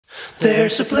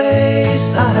There's a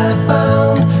place I have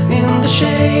found in the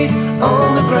shade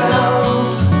on the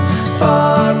ground,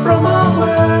 far from all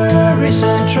worries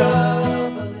and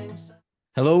trouble.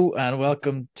 Hello and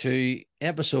welcome to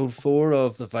episode 4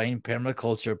 of the Vine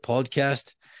Permaculture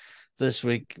podcast. This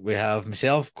week we have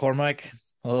myself, Cormac.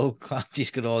 Hello, glad you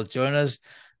could all join us.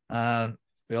 And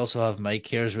we also have Mike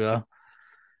here as well.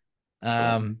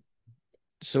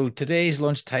 So today's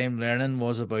lunchtime learning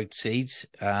was about seeds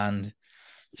and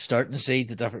starting seeds,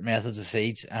 the different methods of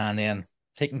seeds, and then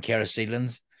taking care of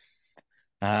seedlings.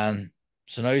 And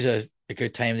so now's a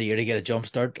good time of the year to get a jump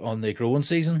start on the growing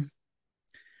season.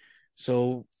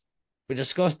 So we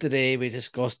discussed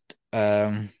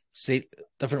seed,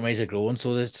 different ways of growing.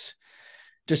 So it's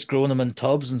just growing them in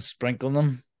tubs and sprinkling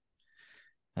them.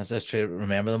 Let's try to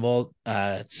remember them all.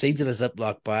 Seeds in a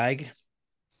Ziploc bag.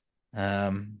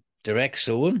 Direct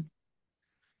sowing.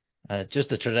 Just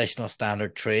the traditional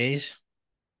standard trays.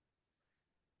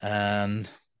 And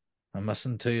I'm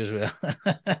missing two as well.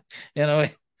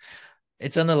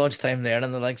 It's in the lunchtime there,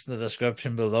 and the links in the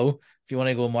description below if you want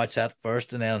to go and watch that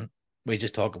first, and then we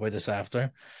just talk about this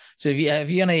after. So have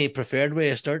you any preferred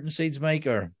way of starting seeds, Mike,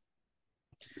 or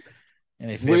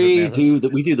any favorite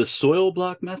methods? We do the soil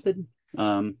block method,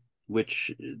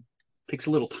 which takes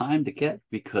a little time to get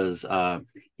because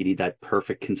you need that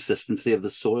perfect consistency of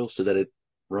the soil so that it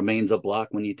remains a block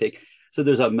when you take. So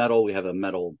we have a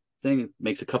metal thing,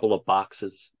 makes a couple of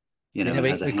boxes. We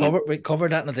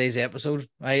covered that in today's episode.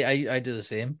 I do the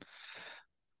same.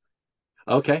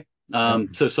 Okay.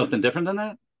 So something different than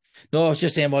that? No, I was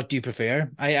just saying, what do you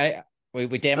prefer? We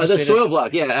demonstrated the soil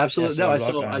block. Yeah, absolutely.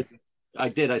 Yeah, I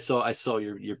did. I saw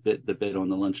your bit on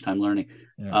the lunchtime learning.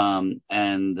 Yeah.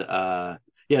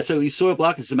 So your soil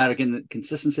block is a matter of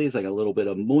consistency. It's like a little bit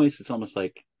of moist. It's almost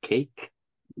like cake,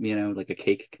 like a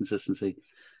cake consistency.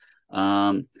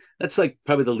 That's like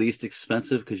probably the least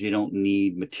expensive because you don't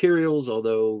need materials,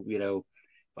 although,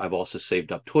 I've also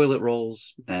saved up toilet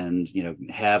rolls and,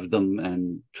 have them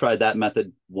and tried that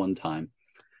method one time.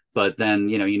 But then,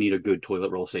 you need a good toilet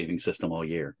roll saving system all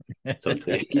year. So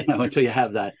until you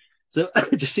have that. So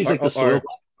it just seems like the soil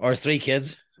or 3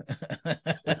 kids.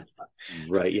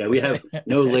 Right. Yeah. We have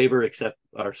no labor except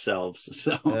ourselves.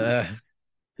 So,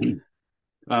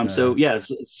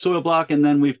 soil block. And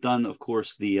then we've done, of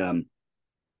course, the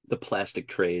plastic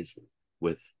trays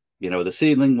with, the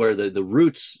seedling where the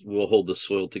roots will hold the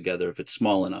soil together if it's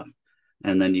small enough.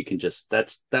 And then you can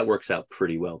that works out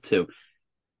pretty well too.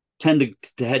 Tend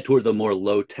to head toward the more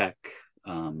low tech,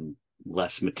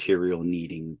 less material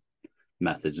needing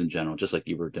methods in general, just like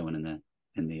you were doing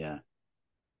in the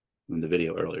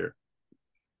video earlier.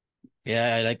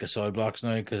 Yeah, I like the soil blocks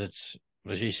now because it's,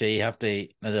 as you say, you have to.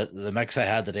 The mix I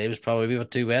had today was probably a bit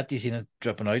too wet. You seen it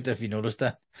dripping out if you noticed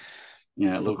that.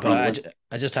 Yeah, a little but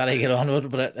I just had to get on with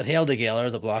it. But it held together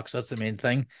the blocks. That's the main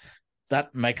thing.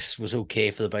 That mix was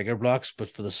okay for the bigger blocks,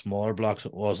 but for the smaller blocks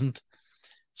it wasn't.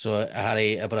 So I had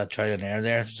a bit of trial and error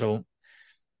there. So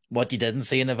what you didn't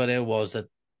see in the video was that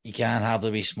you can have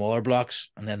the wee smaller blocks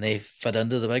and then they fit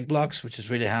into the big blocks, which is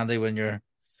really handy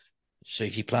so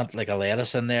if you plant like a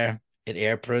lettuce in there, it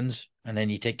air prunes, and then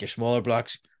you take your smaller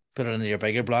blocks, put it into your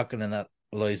bigger block, and then that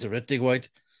allows the root to go out.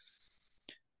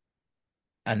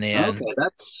 And then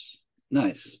that's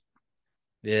nice.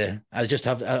 Yeah,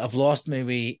 I've lost my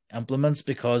wee implements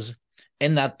because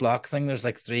in that block thing there's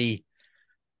like 3,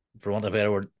 for want of a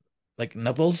better word, like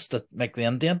nipples that make the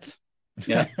indent.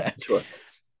 Yeah, sure.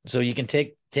 So you can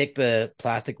take the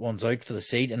plastic ones out for the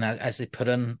seed and actually put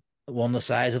in one the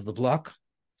size of the block.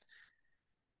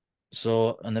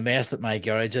 So, and the mess that my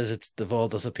garage is, they've all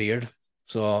disappeared.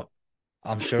 So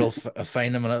I'm sure I'll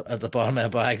find them at the bottom of a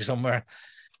bag somewhere.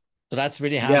 So that's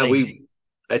really handy.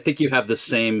 Yeah, I think you have the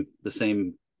same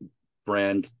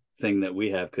brand thing that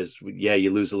we have because,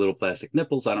 you lose the little plastic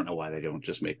nipples. I don't know why they don't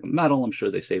just make them metal. I'm sure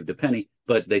they saved a penny,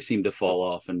 but they seem to fall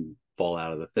off and fall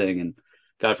out of the thing. And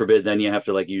God forbid, then you have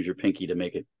to use your pinky to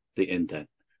make it the indent.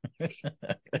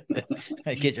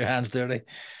 Get your hands dirty.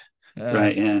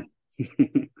 Right, yeah.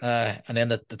 And then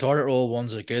the toilet roll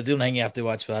ones are good. The only thing you have to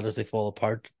watch for that is they fall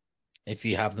apart if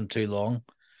you have them too long.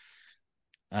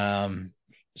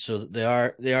 So they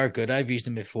are good. I've used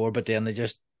them before, but then you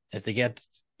just have to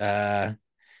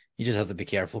be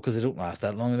careful because they don't last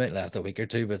that long. They might last a week or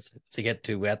two, but if they get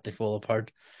too wet, they fall apart.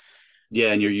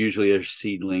 Yeah, and your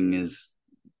seedling is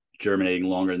germinating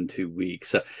longer than 2 weeks.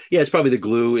 So yeah, it's probably the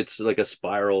glue. It's like a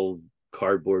spiral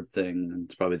cardboard thing, and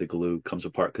it's probably the glue comes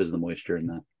apart because of the moisture in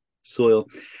the soil.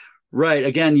 Right.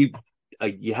 Again, you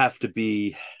have to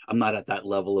be. I'm not at that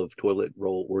level of toilet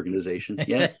roll organization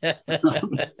yet.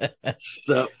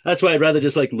 So that's why I'd rather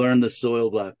just learn the soil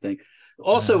block thing.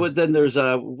 Also, but then there's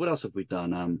what else have we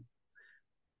done?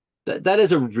 That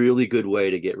is a really good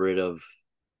way to get rid of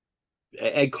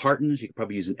egg cartons. You could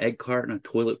probably use an egg carton, a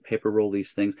toilet paper roll,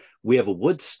 these things. We have a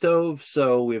wood stove,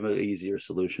 so we have an easier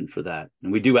solution for that.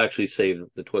 And we do actually save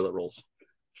the toilet rolls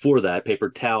for that, paper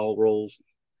towel rolls.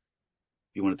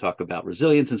 If you want to talk about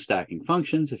resilience and stacking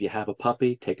functions, if you have a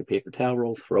puppy, take a paper towel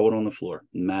roll, throw it on the floor.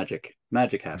 Magic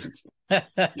happens.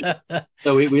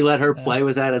 So we let her play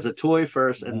with that as a toy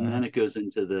first, and then it goes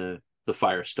into the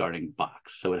fire starting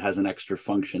box. So it has an extra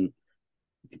function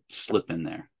slip in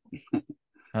there.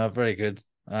 Oh, very good.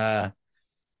 Well,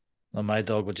 my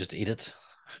dog would just eat it.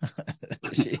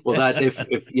 Well, that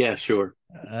if yeah, sure.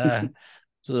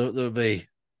 So there would be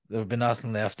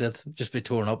nothing left. It'd just be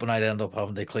torn up, and I'd end up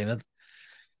having to clean it.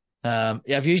 Yeah,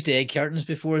 I've used the egg cartons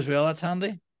before as well. That's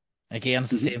handy. Again,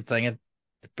 it's the same thing. It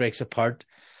breaks apart,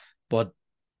 but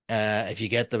if you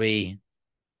get the wee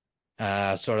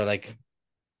sort of like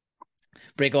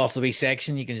break off the wee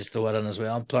section, you can just throw it in as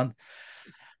well and plant.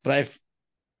 But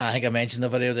I think I mentioned the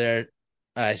video there.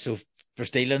 So for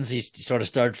seedlings, you sort of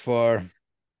start for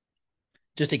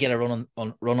just to get a run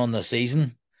on the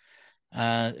season.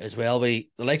 And as well, the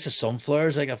likes of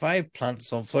sunflowers, like if I plant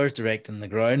sunflowers direct in the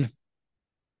ground,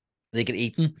 they get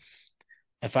eaten.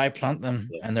 If I plant them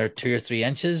and they're 2 or 3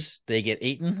 inches, they get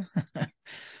eaten.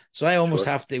 So I almost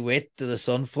have to wait till the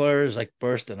sunflowers like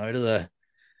bursting out of the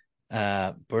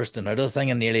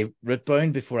thing and nearly root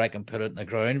bound before I can put it in the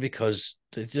ground, because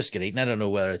they just get eaten. I don't know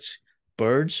whether it's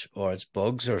birds or it's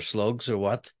bugs or slugs or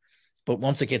what, but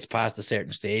once it gets past a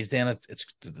certain stage, then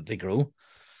they grow.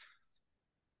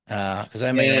 Because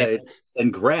it's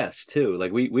and grass too.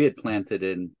 Like we had planted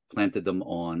them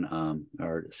on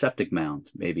our septic mound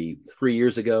maybe 3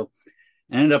 years ago.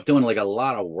 I ended up doing like a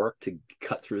lot of work to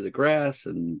cut through the grass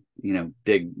and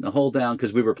dig the hole down,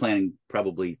 because we were planting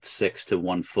probably 6 to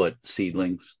 1 foot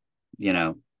seedlings,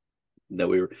 that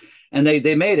we were, and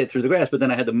they made it through the grass, but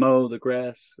then I had to mow the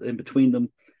grass in between them,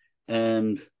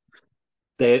 and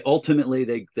they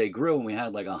ultimately they grew, and we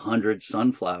had like 100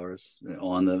 sunflowers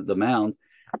on the mound.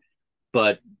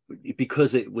 But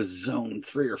because it was zone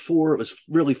 3 or 4, it was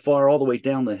really far all the way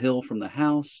down the hill from the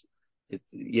house. It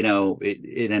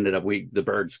ended up the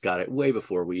birds got it way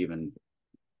before we even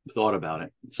thought about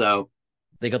it. So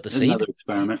they got the seed. Another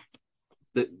experiment.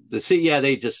 The seed, they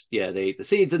ate the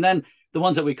seeds, and then the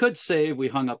ones that we could save, we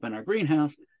hung up in our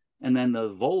greenhouse. And then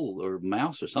the vole or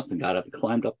mouse or something got up,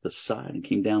 climbed up the side, and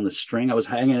came down the string. I was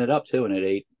hanging it up too, and it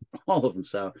ate all of them.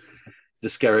 So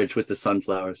discouraged with the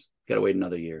sunflowers. Got to wait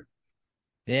another year.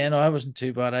 Yeah, no, I wasn't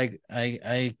too bad.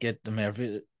 I get them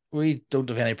we don't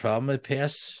have any problem with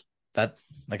pests. That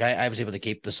like I was able to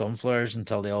keep the sunflowers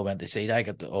until they all went to seed. I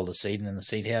got all the seed and the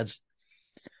seed heads,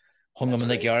 hung them in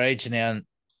the garage, and then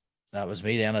that was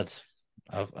me. Then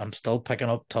I'm still picking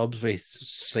up tubs with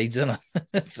seeds in it.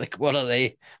 It's like, what are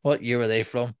they? What year are they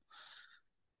from?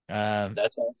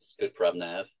 That sounds a good problem to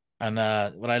have. And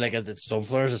what I like at the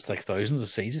sunflowers, it's like thousands of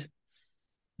seeds.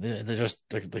 They're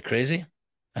crazy.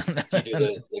 You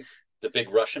do the big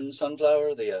Russian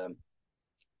sunflower, the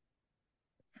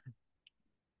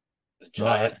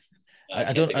giant.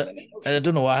 I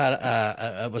don't know. I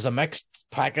had it was a mixed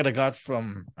packet I got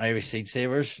from Irish Seed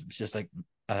Savers. It's just like,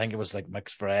 I think it was like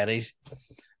mixed varieties.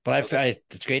 But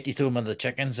it's great to throw them in the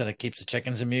chickens, and it keeps the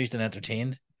chickens amused and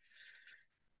entertained.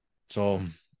 So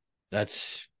to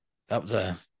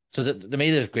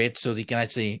me they're great. So you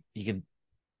can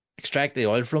extract the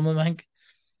oil from them. I think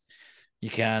you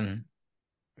can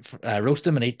roast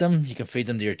them and eat them. You can feed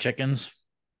them to your chickens.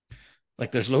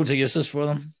 Like, there's loads of uses for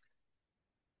them.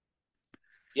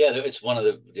 Yeah, it's one of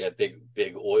the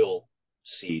big oil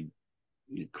seed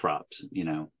crops,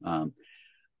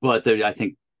 but I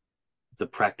think the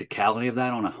practicality of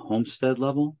that on a homestead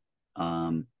level,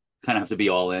 kind of have to be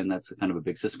all in. That's kind of a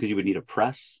big system, because you would need a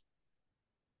press,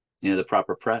 the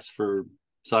proper press for.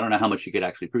 So I don't know how much you could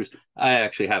actually produce. I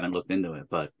actually haven't looked into it,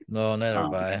 but no, neither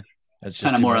have I. It's just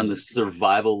kind of more on the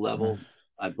survival level,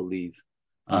 I believe.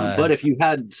 But if you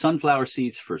had sunflower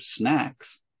seeds for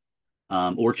snacks,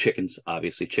 or chickens,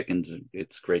 obviously chickens,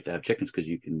 it's great to have chickens because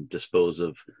you can dispose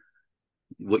of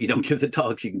what you don't give the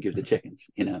dogs, you can give the chickens,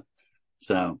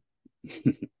 So.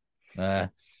 And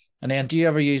then, do you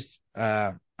ever use?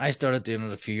 I started doing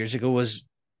it a few years ago. It's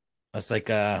like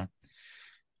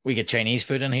we get Chinese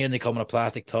food in here, and they come in a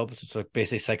plastic tub. So it's like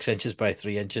basically 6 inches by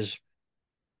 3 inches.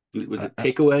 Was it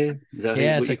takeaway? Is that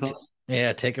what you call it?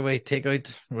 Yeah,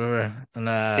 takeout, whatever. And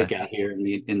take out here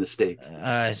in the States.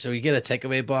 So you get a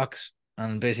takeaway box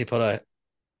and basically put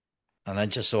an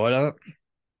inch of soil on it,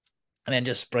 and then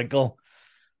just sprinkle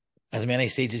as many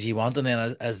seeds as you want, and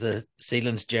then as the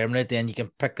seedlings germinate, then you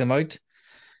can pick them out.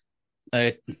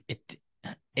 Uh, it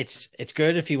it's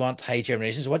good if you want high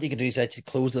germination. So what you can do is actually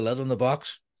close the lid on the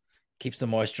box, keeps the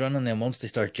moisture in, and then once they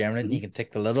start germinating, you can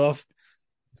take the lid off.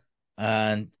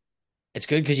 And it's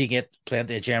good because you get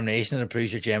plenty of germination. It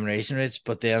improves your germination rates.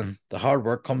 But then the hard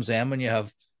work comes in when you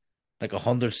have like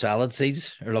 100 salad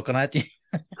seeds are looking at you.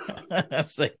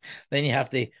 That's like then you have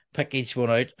to pick each one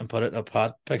out and put it in a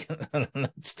pot. Pick it, and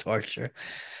it's torture.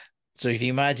 So if you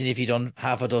imagine if you done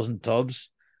half a dozen tubs,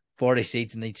 40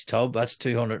 seeds in each tub, that's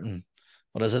 200 and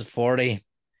what is it, 40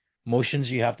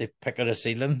 motions you have to pick out a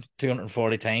seedling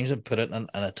 240 times and put it in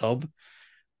a tub.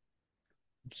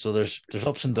 So there's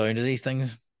ups and downs to these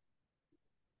things.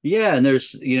 Yeah, and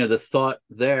there's the thought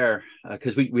there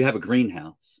because we have a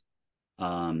greenhouse,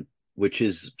 which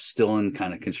is still in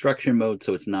kind of construction mode,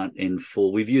 so it's not in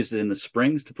full. We've used it in the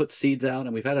springs to put seeds out,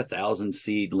 and we've had 1,000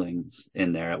 seedlings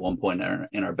in there at one point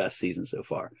in our best season so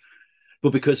far.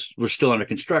 But because we're still under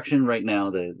construction right now,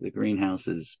 the greenhouse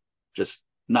is just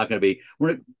not going to be.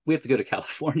 We have to go to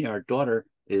California. Our daughter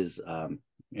is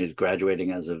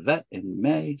graduating as a vet in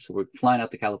May, so we're flying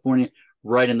out to California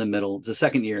right in the middle. It's the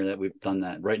second year that we've done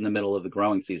that, right in the middle of the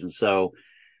growing season. So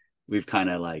we've kind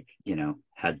of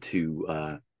had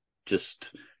to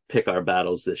just pick our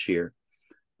battles this year.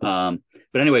 But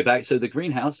anyway, back. So the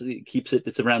greenhouse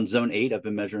it's around zone 8. I've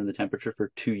been measuring the temperature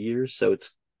for 2 years. So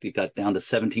it got down to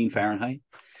 17 Fahrenheit,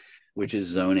 which is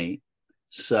zone 8.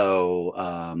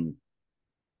 So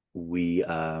we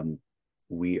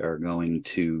are going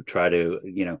to try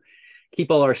to, keep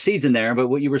all our seeds in there. But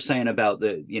what you were saying about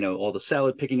all the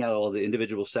salad, picking out all the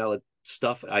individual salad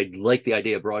stuff, I like the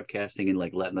idea of broadcasting and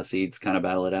letting the seeds kind of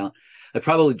battle it out. I'd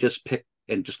probably just pick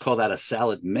and just call that a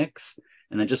salad mix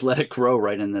and then just let it grow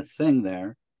right in the thing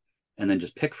there and then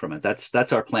just pick from it.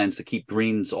 That's our plans, to keep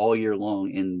greens all year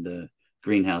long in the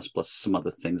greenhouse, plus some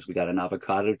other things. We got an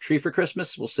avocado tree for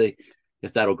Christmas. We'll see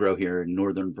if that'll grow here in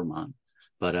northern Vermont,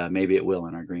 but maybe it will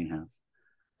in our greenhouse.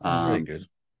 Very good.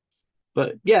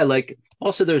 But yeah,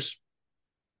 also there's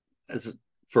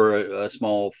for a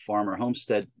small farmer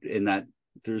homestead in that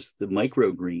there's the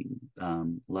microgreen. A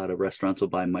lot of restaurants will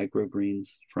buy microgreens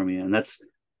from you, and that's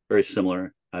very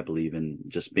similar, I believe, in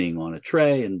just being on a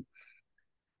tray. And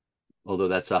although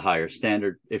that's a higher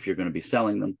standard if you're going to be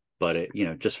selling them, but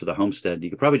just for the homestead, you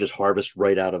could probably just harvest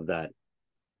right out of that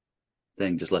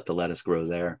thing. Just let the lettuce grow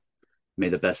there. May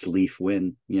the best leaf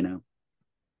win.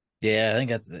 Yeah, I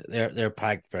think they're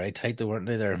packed very tight, though, weren't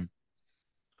they?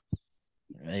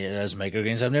 There's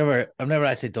microgreens. I've never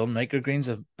actually done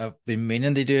microgreens. I've been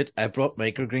meaning to do it. I brought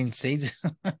microgreen seeds.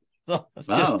 So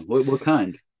what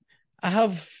kind? I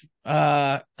have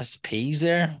peas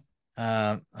there.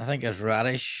 I think it's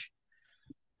radish.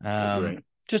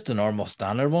 Just the normal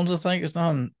standard ones. I think it's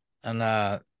not.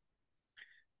 And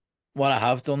what I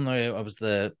have done now, I was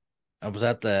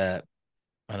at the,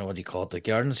 I don't know what you call it, the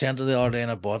garden centre the other day,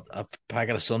 and I bought a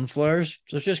packet of sunflowers.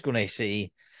 So I was just going to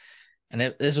see, and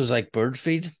this was like bird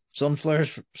feed, sunflower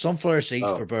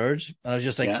seeds for birds. And I was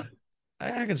just like, yeah.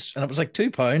 I could, and it was like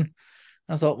 £2.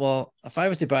 I thought, well, if I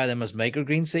was to buy them as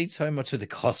microgreen seeds, how much would they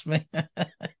cost me?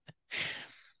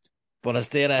 But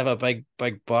instead, I have a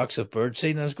big box of bird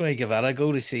seed, and I was going to give that a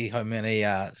go to see how many,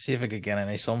 see if I could get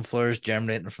any sunflowers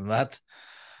germinating from that,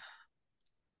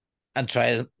 and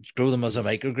try to grow them as a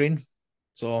microgreen.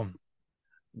 So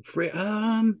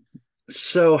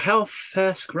how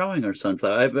fast growing are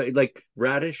sunflower? Like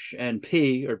radish and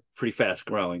pea are pretty fast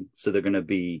growing, so they're going to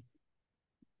be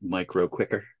micro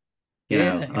quicker.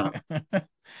 So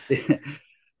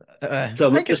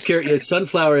I'm just curious.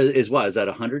 Sunflower is what? Is that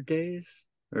 100 days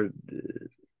or?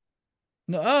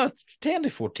 No, 10 to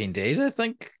 14 days, I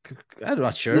think. I'm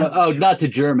not sure. No, not to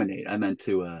germinate. I meant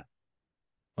to.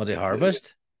 They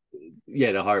harvest.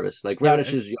 Yeah, to harvest. Like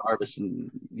radishes, you harvest in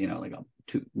like a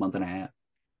 2 month and a half.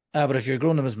 But if you're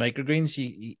growing them as microgreens,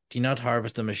 you do not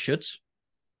harvest them as shoots,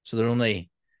 so they're only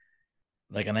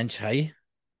like an inch high,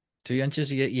 2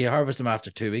 inches. You harvest them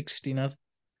after 2 weeks. Do you not?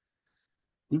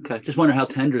 Okay, just wonder how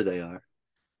tender they are.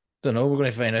 Don't know. We're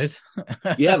going to find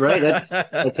out. Yeah, right.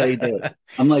 That's how you do it.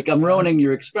 I'm ruining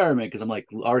your experiment because I'm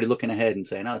already looking ahead and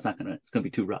saying, no, it's going to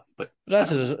be too rough. But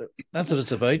that's what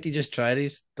it's about. You just try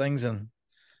these things, and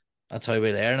that's how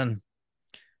we learn.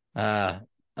 And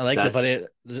I like the video.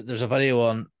 There's a video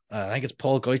on, I think it's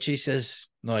Paul Gauchi says,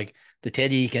 they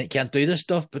tell you can't do this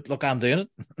stuff, but look, I'm doing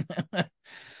it.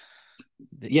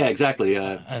 Yeah, exactly.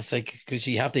 It's like, because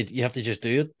you have to just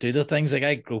do the things. Like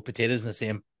I grow potatoes in the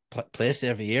same place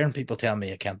every year, and people tell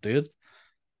me I can't do it.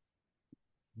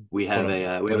 We have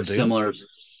a similar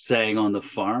saying on the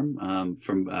farm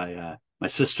from my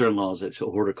sister-in-law's at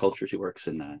horticulture. She works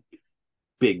in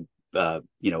big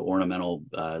ornamental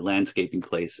landscaping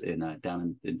place in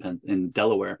down in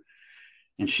Delaware.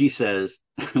 And she says,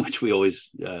 which we always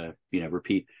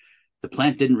repeat, the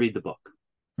plant didn't read the book.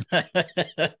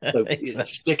 So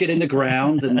stick it in the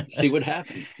ground and see what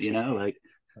happens.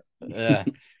 Yeah.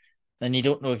 And you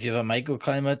don't know if you have a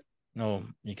microclimate. No,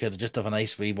 you could just have a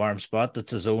nice wee warm spot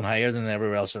that's a zone higher than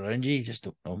everywhere else around you. You just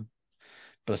don't know.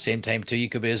 But at the same time, too, you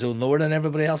could be a zone lower than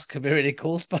everybody else. It could be a really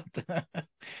cold spot.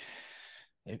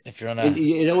 If you're on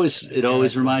it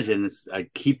always reminds you, and I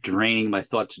keep draining my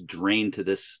thoughts drain to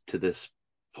this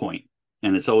point,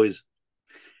 and it's always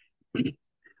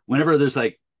whenever there's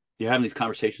like you're having these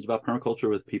conversations about permaculture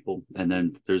with people, and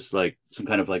then there's like some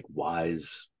kind of like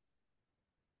wise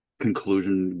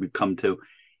conclusion we come to.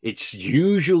 It's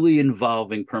usually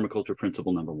involving permaculture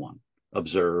principle number 1: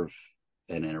 observe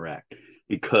and interact.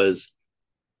 Because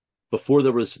before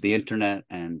there was the internet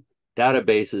and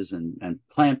databases and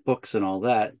plant books and all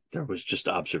that, there was just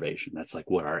observation. That's like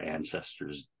what our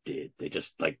ancestors did. They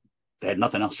just they had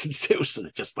nothing else to do, so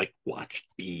they just like watched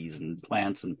bees and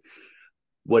plants and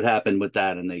what happened with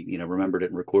that, and they remembered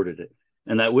it and recorded it.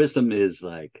 And that wisdom is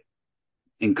like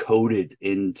encoded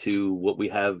into what we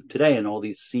have today and all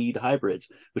these seed hybrids,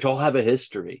 which all have a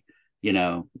history.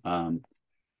 So I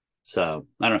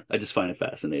don't know. I just find it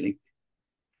fascinating.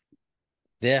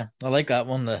 Yeah, I like that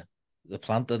one. The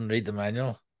plant didn't read the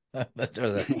manual. It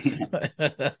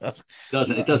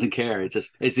doesn't care.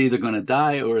 It's either going to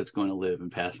die or it's going to live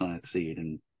and pass on its seed,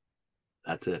 and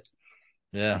that's it.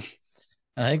 Yeah.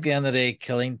 I think the end of the day,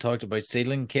 Killeen talked about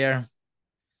seedling care.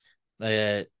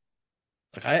 I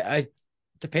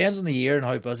depends on the year and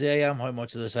how busy I am, how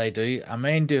much of this I do. I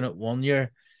mind doing it one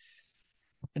year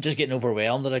and just getting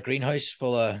overwhelmed at a greenhouse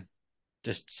full of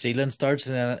just seedling starts,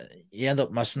 and then you end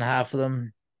up missing half of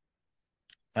them.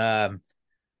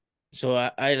 So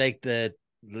I like the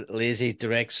lazy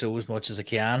direct sow as much as I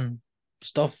can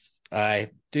stuff.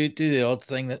 I do the odd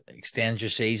thing that extends your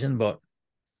season, but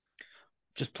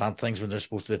just plant things when they're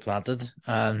supposed to be planted.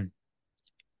 And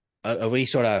a wee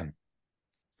sort of,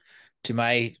 to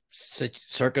my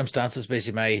circumstances,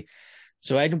 basically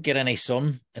so I don't get any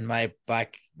sun in my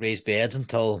back raised beds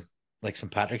until like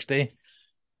St. Patrick's Day.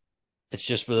 It's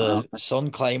just with the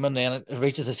sun climbing, then it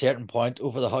reaches a certain point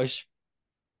over the house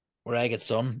where I get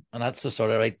sun, and that's the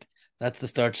sort of that's the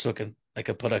start. So I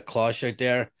can put a cloche out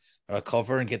there or a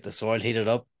cover and get the soil heated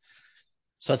up.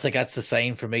 So that's the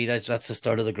sign for me that that's the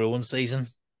start of the growing season.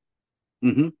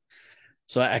 Mm-hmm.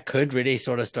 So I could really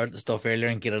sort of start the stuff earlier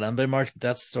and get it in by March, but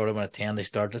that's sort of when I tend to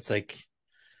start. It's like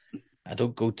I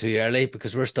don't go too early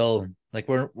because we're still like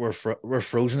we're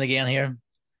frozen again here,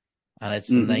 and it's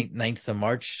the 9th of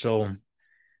March. So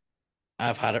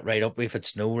I've had it right up. We've had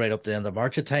snow right up to the end of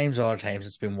March at times. Other times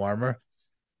it's been warmer.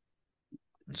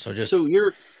 So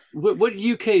you're what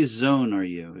UK zone are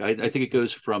you? I think it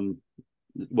goes from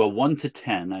 1 to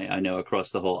 10. I know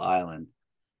across the whole island.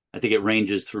 I think it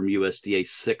ranges from USDA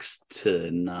 6 to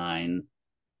 9.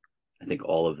 I think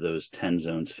all of those 10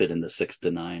 zones fit in the 6 to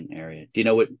 9 area. Do you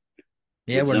know what?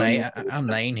 Yeah, we're 9. I'm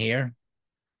 9 here.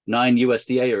 9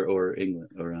 USDA or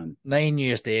England or 9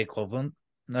 USDA equivalent.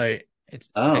 No, it's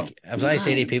as 9. I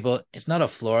say to people, it's not a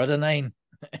Florida 9.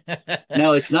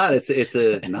 No, it's not. It's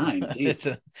a 9. It's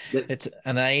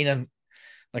a 9, and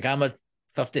like I'm at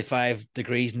 55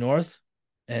 degrees north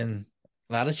in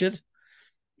latitude.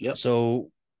 Yep.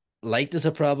 So light is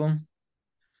a problem,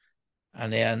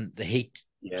 and then the heat.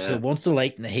 Yeah. So once the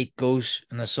light and the heat goes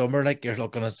in the summer, like you're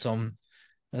looking at some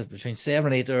between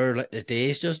 7 and 8 hour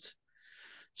days just.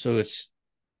 So it's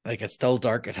like it's still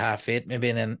dark at 8:30 maybe,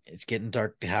 and then it's getting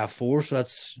dark to 4:30. So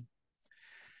that's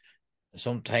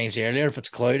sometimes earlier if it's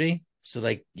cloudy. So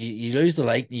like you lose the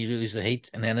light and you lose the heat,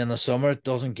 and then in the summer it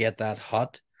doesn't get that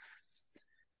hot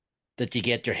that you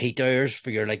get your heat hours for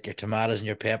your tomatoes and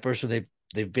your peppers. So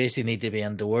they basically need to be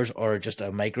indoors or just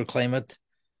a microclimate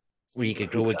where you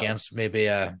could grow against maybe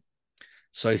a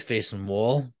south facing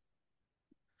wall.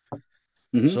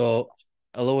 Mm-hmm. So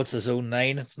although it's a zone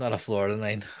 9, it's not a Florida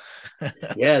 9.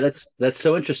 Yeah, that's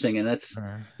so interesting. And that's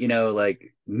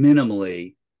like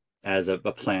minimally as a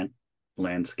plant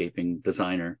landscaping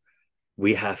designer,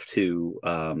 we have to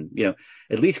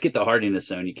at least get the hardiness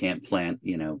zone. You can't plant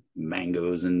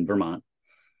mangoes in Vermont,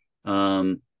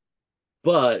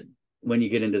 but when you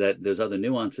get into those other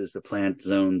nuances, the plant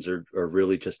zones are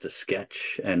really just a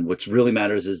sketch, and what's really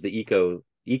matters is the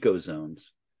eco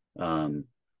zones,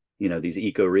 these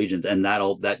eco regions, and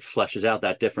that fleshes out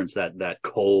that difference, that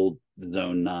cold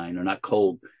zone 9 or not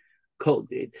cold.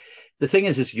 The thing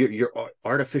is you're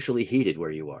artificially heated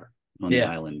where you are on the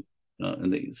island,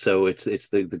 so it's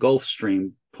the Gulf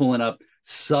Stream pulling up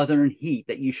southern heat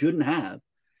that you shouldn't have,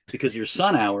 because your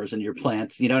sun hours and your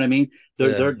plants, you know what I mean?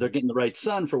 They're getting the right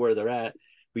sun for where they're at,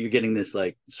 but you're getting this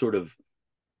like sort of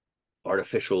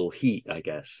artificial heat, I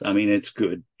guess. I mean, it's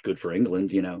good for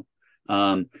England, you know.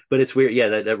 But it's weird.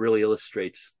 Yeah, that really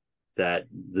illustrates that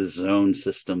the zone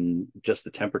system, just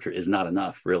the temperature is not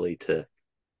enough really to,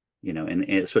 you know, and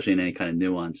especially in any kind of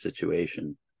nuanced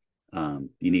situation.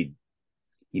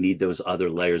 You need those other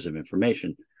layers of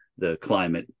information, the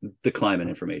climate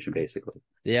information, basically.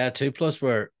 Yeah, too. Plus,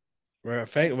 we're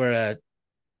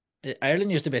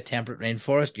Ireland used to be a temperate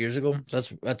rainforest years ago. So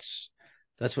that's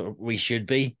what we should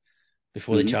be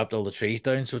before they chopped all the trees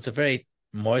down. So it's a very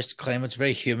moist climate. It's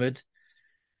very humid.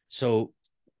 So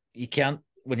you can't,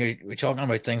 when we're talking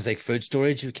about things like food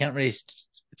storage, you can't really.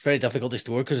 It's very difficult to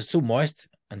store because it's so moist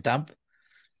and damp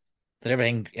that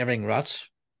everything rots.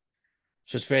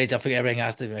 So it's very difficult. Everything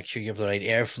has to make sure you have the right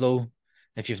airflow.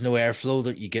 If you have no airflow,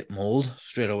 that you get mold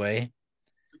straight away.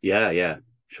 Yeah,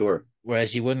 sure.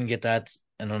 Whereas you wouldn't get that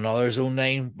in another zone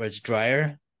 9 where it's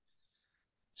drier.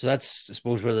 So that's, I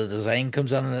suppose, where the design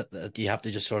comes in, that you have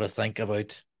to just sort of think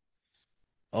about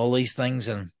all these things,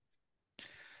 and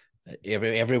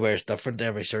everywhere is different,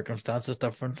 every circumstance is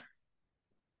different.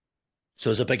 So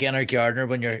as a beginner gardener,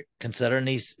 when you're considering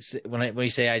these, when you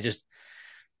say,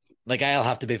 I'll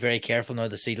have to be very careful now,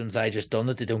 the seedlings I just done,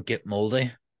 that they don't get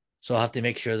moldy. So I'll have to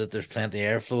make sure that there's plenty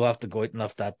of airflow. I have to go out and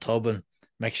off that tub and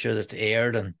make sure that it's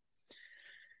aired, and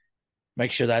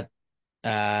make sure that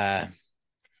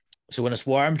so when it's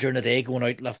warm during the day, going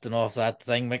out, lifting off that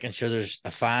thing, making sure there's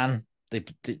a fan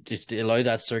just to allow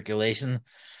that circulation.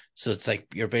 So it's like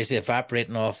you're basically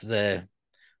evaporating off the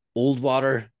old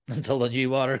water until the new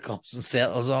water comes and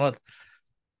settles on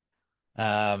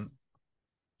it.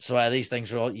 So these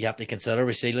things are all you have to consider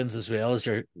with seedlings, as well as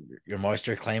your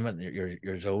moisture, climate,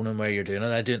 your zone, and where you're doing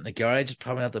it. I do it in the garage. It's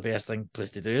probably not the best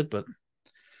place to do it, but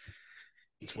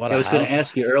it's what I was going have. to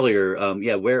ask you earlier.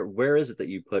 Where is it that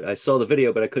you put? I saw the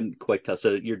video, but I couldn't quite tell.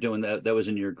 So you're doing that. That was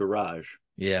in your garage.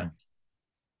 Yeah,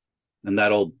 and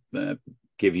that'll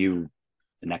give you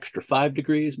an extra 5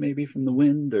 degrees maybe from the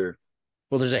wind, or.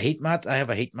 Well, there's a heat mat. I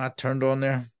have a heat mat turned on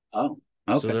there. Oh,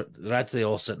 okay. So they're actually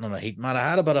all sitting on a heat mat. I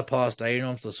had a bit of polished iron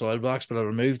on for the soil blocks, but I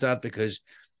removed that because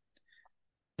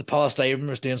the polished iron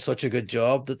was doing such a good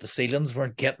job that the seedlings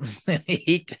weren't getting any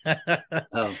heat.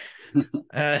 Oh.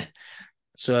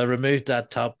 So I removed that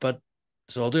top, but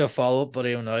so I'll do a follow-up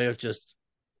video now of just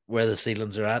where the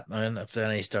seedlings are at now, and if they're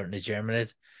any starting to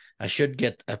germinate. I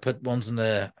put ones in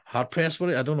the hot press.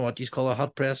 I don't know what you call a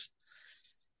hot press.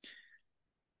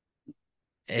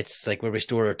 It's like where we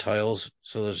store our tiles.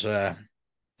 So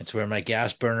it's where my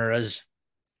gas burner is,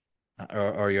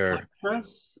 or your hot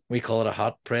press? We call it a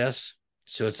hot press.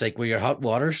 So it's like where your hot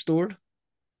water's stored.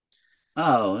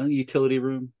 Oh, a utility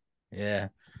room. Yeah.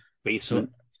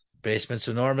 Basement.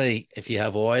 So normally, if you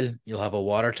have oil, you'll have a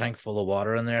water tank full of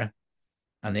water in there,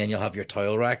 and then you'll have your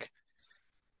tile rack.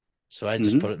 So I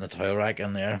just put it in the tile rack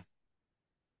in there,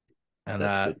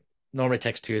 and normally it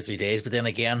takes 2 or 3 days. But then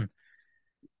again,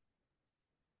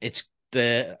 I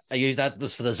use that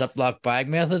was for the Ziploc bag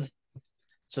method.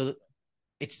 So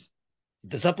it's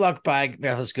the Ziploc bag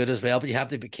method is good as well, but you have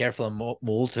to be careful of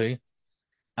mold too.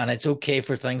 And it's okay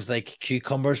for things like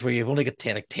cucumbers where you've only got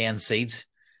 10 seeds.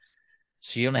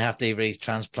 So you only have to really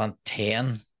transplant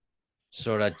 10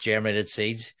 sort of germinated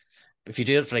seeds. If you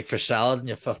do it for salad and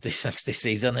you have 50, 60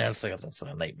 seeds in there, it's like, that's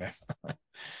a nightmare.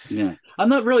 Yeah. I'm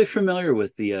not really familiar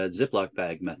with the Ziploc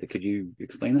bag method. Could you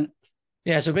explain that?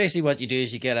 Yeah, so basically what you do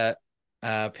is you get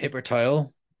a paper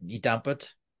towel, you damp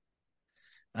it.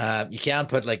 You can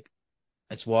put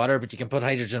it's water, but you can put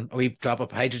hydrogen. We drop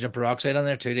up hydrogen peroxide in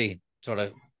there too to sort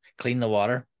of clean the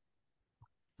water.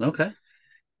 Okay.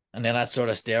 And then that sort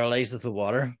of sterilizes the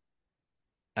water.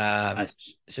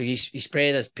 So you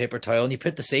spray this paper towel and you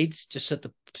put the seeds, just set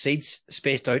the seeds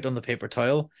spaced out on the paper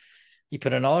towel. You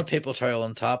put another paper towel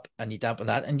on top and you dampen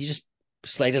that, and you just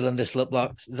slide it in this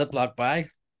Ziploc bag,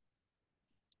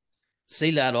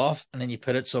 seal that off, and then you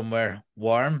put it somewhere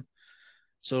warm.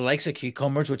 So like the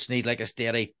cucumbers, which need like a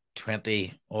steady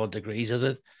 20 odd degrees, is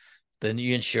it? Then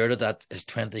you ensure that is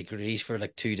 20 degrees for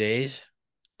like 2 days,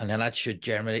 and then that should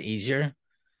germinate easier.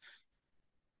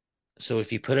 So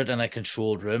if you put it in a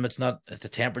controlled room, the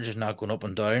temperature's not going up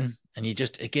and down, and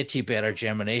it gets you better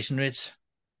germination rates.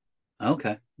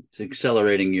 Okay. It's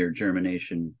accelerating your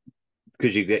germination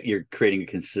because you're creating a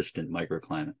consistent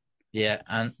microclimate. Yeah,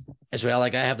 and as well,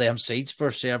 like I have them seeds for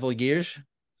several years.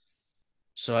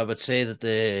 So I would say that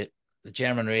the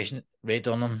germination rate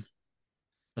on them,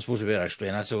 I suppose we better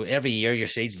explain that. So every year your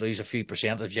seeds lose a few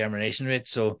percent of germination rate.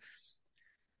 So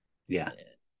yeah.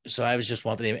 So I was just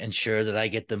wanting to ensure that I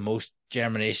get the most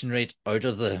germination rate out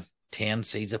of the 10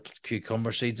 seeds of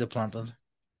cucumber seeds I planted?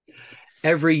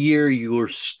 Every year, your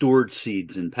stored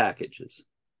seeds in packages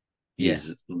Yeah.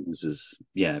 loses,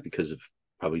 yeah, because of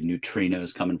probably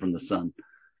neutrinos coming from the sun.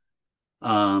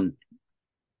 Um,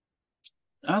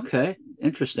 okay,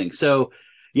 interesting. So,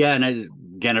 yeah, and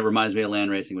again, it reminds me of land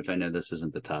racing, which I know this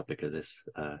isn't the topic of this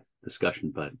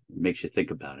discussion, but it makes you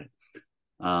think about it.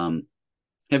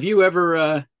 Have you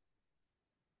ever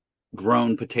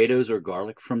grown potatoes or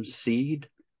garlic from seed?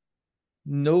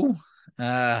 No.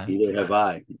 Neither have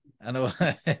I. I know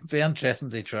it'd be interesting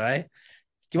to try. Do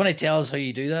you want to tell us how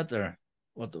you do that, or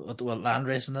what land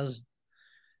racing is?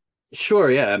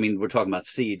 Sure, yeah. I mean, we're talking about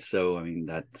seeds, so I mean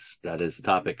that is the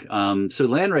topic. So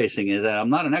land racing is I'm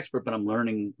not an expert, but I'm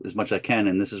learning as much as I can,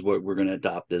 and this is what we're going to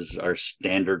adopt as our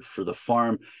standard for the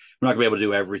farm. We're not going to be able to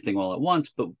do everything all at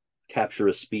once, but capture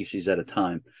a species at a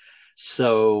time.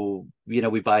 So,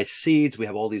 we buy seeds. We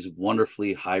have all these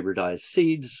wonderfully hybridized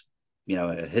seeds,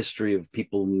 a history of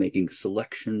people making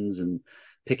selections and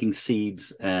picking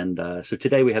seeds. And so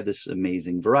today we have this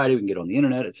amazing variety we can get on the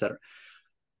internet, et cetera.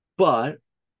 But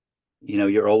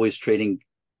you're always trading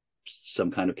some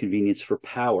kind of convenience for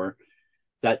power.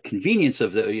 That convenience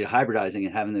of the hybridizing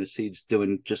and having those seeds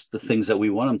doing just the things that we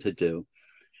want them to do,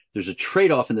 there's a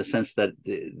trade-off in the sense that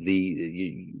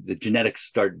the genetics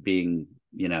start being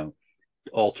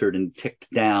altered and ticked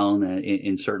down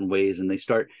in certain ways, and they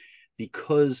start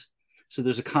because so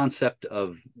there's a concept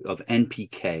of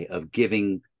NPK, of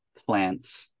giving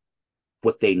plants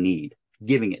what they need,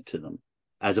 giving it to them,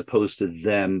 as opposed to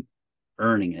them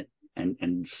earning it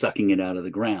and sucking it out of the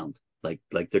ground like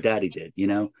their daddy did,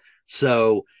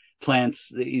 So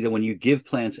plants, when you give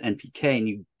plants NPK and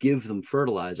you give them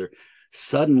fertilizer,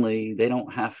 suddenly they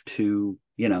don't have to,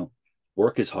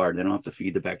 work as hard. They don't have to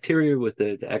feed the bacteria with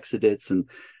the exudates and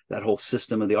that whole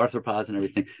system of the arthropods and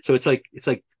everything. So it's like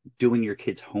doing your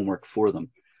kids' homework for them.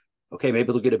 Okay,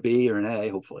 maybe they'll get a B or an A,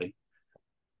 hopefully,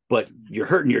 but you're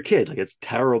hurting your kid. Like, it's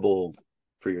terrible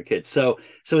for your kids. So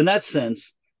in that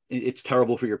sense, it's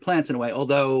terrible for your plants in a way.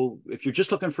 Although if you're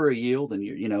just looking for a yield,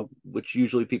 and which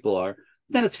usually people are,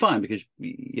 then it's fine because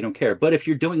you don't care. But if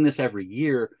you're doing this every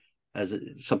year as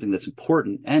something that's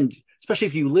important, and especially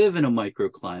if you live in a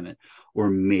microclimate, or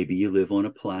maybe you live on a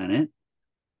planet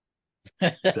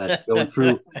that's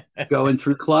going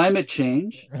through climate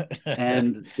change,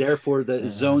 and therefore the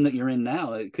zone that you're in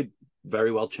now, it could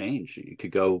very well change. It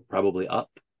could go probably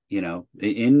up,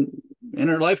 in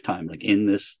our lifetime, like in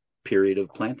this period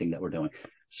of planting that we're doing.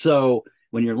 So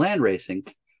when you're land racing,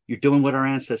 you're doing what our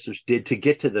ancestors did to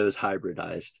get to those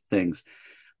hybridized things.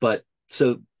 But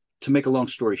so to make a long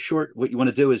story short, what you want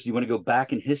to do is you want to go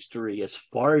back in history as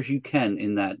far as you can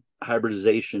in that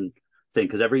hybridization thing,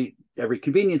 because every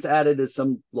convenience added is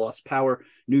some lost power,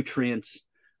 nutrients,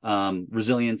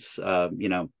 resilience,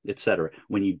 et cetera.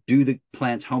 When you do the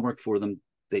plant's homework for them,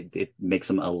 it makes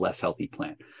them a less healthy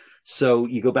plant. So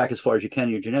you go back as far as you can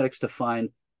in your genetics to find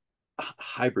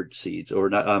hybrid seeds, or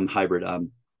not hybrid.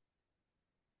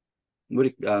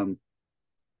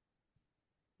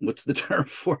 What's the term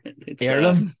for it? It's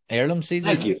heirloom seeds.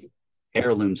 Thank you.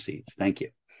 Heirloom seeds. Thank you.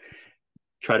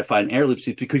 Try to find heirloom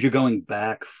seeds because you're going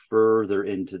back further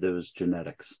into those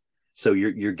genetics. So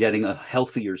you're getting a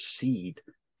healthier seed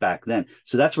back then.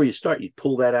 So that's where you start. You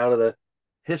pull that out of the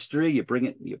history, you bring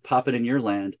it, you pop it in your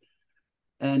land.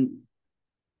 And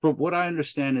from what I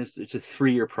understand is it's a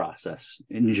 3-year process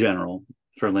in general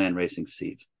for land racing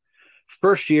seeds.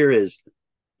 First year is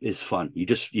fun. You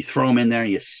throw them in there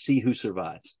and you see who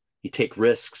survives. You take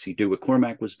risks. You do what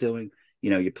Cormac was doing.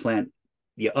 You plant,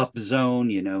 you up zone,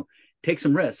 take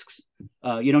some risks.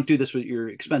 You don't do this with your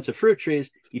expensive fruit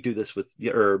trees. You do this with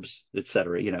your herbs, et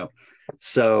cetera,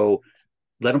 So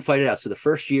let them fight it out. So the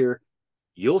first year,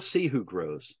 you'll see who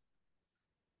grows.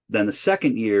 Then the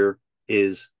second year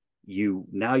is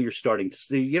you're starting to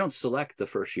see, you don't select the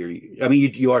first year. I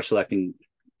mean, you are selecting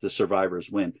the survivors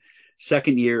win.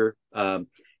 Second year,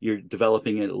 you're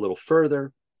developing it a little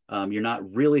further. You're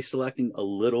not really selecting, a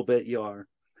little bit you are.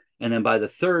 And then by the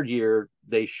third year,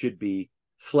 they should be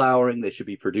flowering. They should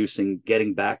be producing,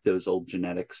 getting back those old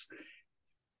genetics,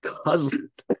 customized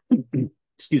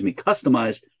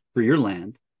for your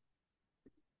land.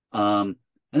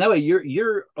 And that way,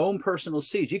 your own personal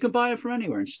seeds, you can buy them from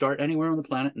anywhere and start anywhere on the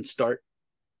planet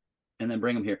and then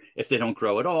bring them here. If they don't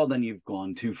grow at all, then you've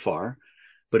gone too far.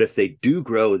 But if they do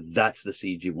grow, that's the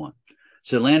seed you want.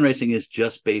 So land racing is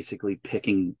just basically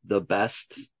picking the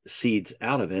best seeds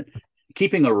out of it,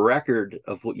 keeping a record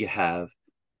of what you have.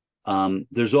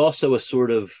 There's also a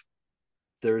sort of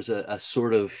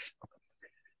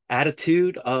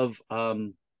attitude of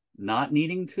not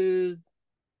needing to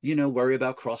worry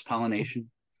about cross-pollination.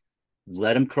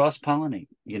 Let them cross-pollinate,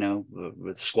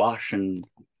 with squash and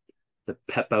the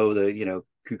pepo,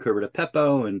 cucurbita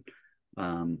pepo,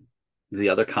 and the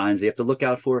other kinds you have to look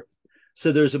out for.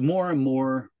 So there's more and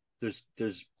more,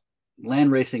 there's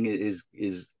land racing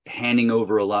is handing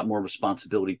over a lot more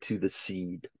responsibility to the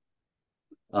seed,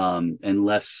 and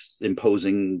less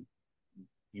imposing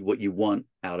what you want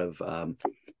out of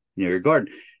your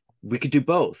garden. We could do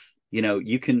both.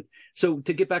 You can. So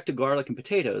to get back to garlic and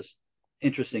potatoes,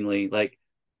 interestingly, like,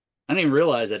 I didn't even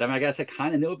realize it. I mean, I guess I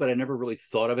kind of knew it, but I never really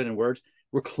thought of it in words.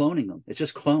 We're cloning them. It's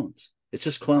just clones. It's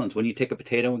just clones. When you take a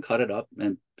potato and cut it up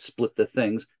and split the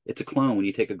things, it's a clone. When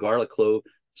you take a garlic clove,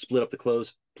 split up the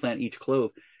cloves, plant each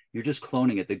clove, you're just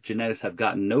cloning it. The genetics have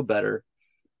gotten no better.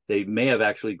 They may have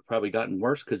actually probably gotten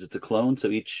worse because it's a clone. So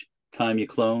each time you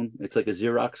clone, it's like a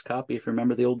Xerox copy. If you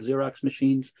remember the old Xerox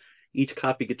machines, each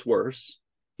copy gets worse.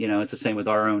 It's the same with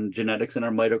our own genetics and our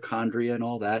mitochondria and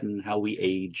all that, and how we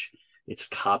age. It's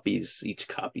copies, each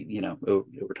copy,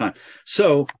 over time.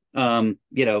 So, by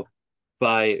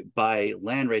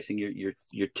land racing,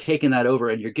 you're taking that over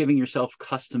and you're giving yourself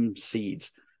custom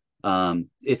seeds.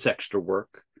 It's extra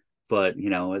work, but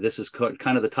this is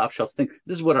kind of the top shelf thing.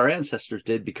 This is what our ancestors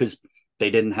did because they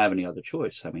didn't have any other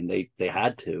choice. I mean, they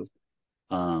had to.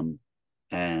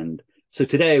 And so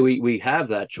today we have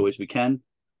that choice. We can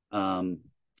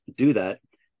do that.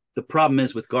 The problem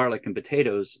is with garlic and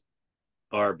potatoes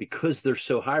are, because they're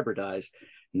so hybridized,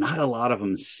 not a lot of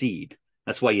them seed.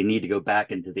 That's why you need to go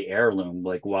back into the heirloom,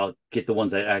 get the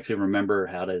ones that actually remember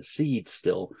how to seed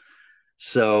still.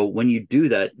 So when you do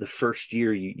that, the first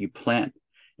year you plant,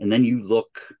 and then you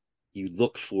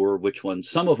look for which ones.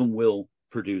 Some of them will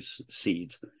produce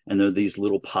seeds, and they're these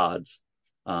little pods.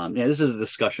 This is a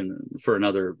discussion for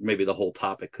another, maybe the whole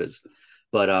topic,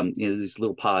 but these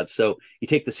little pods. So you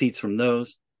take the seeds from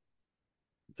those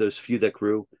few that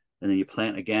grew, and then you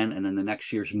plant again, and then the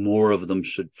next year's more of them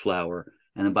should flower.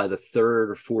 And then by the third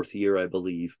or fourth year, I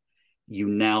believe, you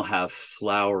now have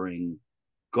flowering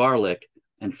garlic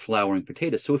and flowering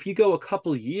potatoes. So if you go a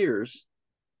couple years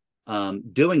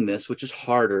doing this, which is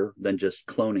harder than just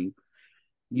cloning,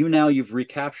 you've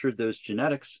recaptured those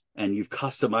genetics and you've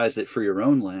customized it for your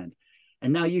own land.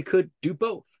 And now you could do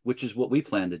both, which is what we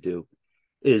plan to do,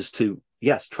 is to,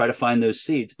 yes, try to find those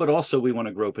seeds, but also we want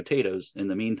to grow potatoes in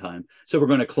the meantime. So we're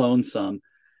going to clone some,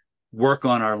 work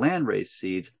on our land raised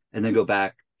seeds, and then go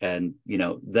back and,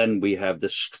 then we have the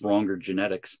stronger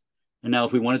genetics. And now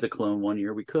if we wanted to clone one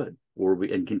year, we could,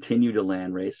 and continue to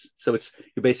land race. So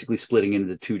you're basically splitting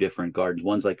into two different gardens.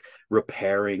 One's like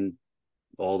repairing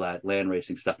all that land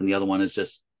racing stuff, and the other one is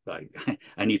just like,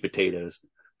 I need potatoes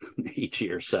each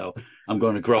year, so I'm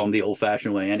going to grow them the old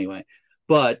fashioned way anyway.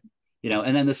 But,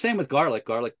 and then the same with garlic.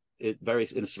 Garlic, in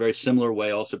a very similar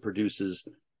way, also produces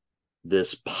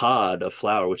this pod of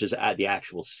flower, which is the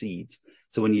actual seeds.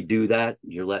 So when you do that,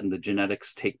 you're letting the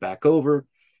genetics take back over.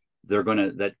 They're going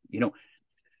to,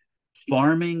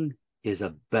 farming is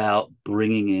about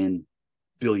bringing in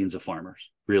billions of farmers,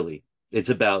 really. It's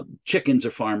about chickens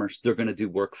or farmers. They're going to do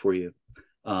work for you.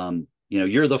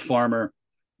 You're the farmer.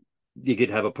 You could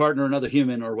have a partner, another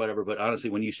human or whatever. But honestly,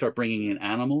 when you start bringing in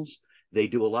animals, they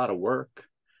do a lot of work.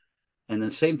 And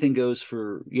the same thing goes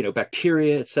for,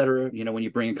 bacteria, et cetera. When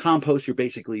you bring in compost, you're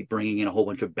basically bringing in a whole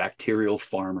bunch of bacterial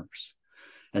farmers,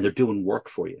 and they're doing work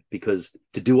for you, because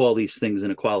to do all these things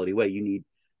in a quality way, you need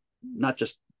not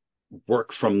just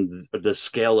work from the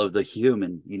scale of the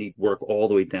human, you need work all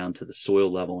the way down to the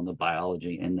soil level and the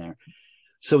biology in there.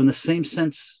 So in the same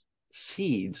sense,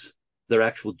 seeds, their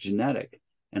actual genetic,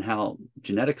 and how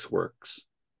genetics works,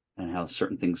 and how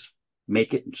certain things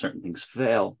make it and certain things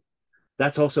fail,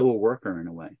 that's also a worker in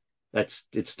a way.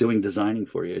 It's doing designing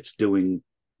for you. It's doing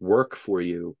work for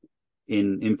you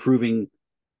in improving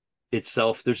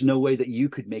itself. There's no way that you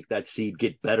could make that seed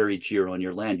get better each year on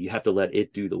your land. You have to let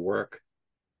it do the work,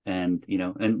 and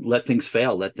and let things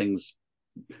fail. Let things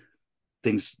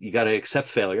you got to accept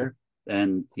failure,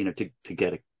 and to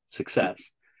get a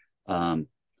success.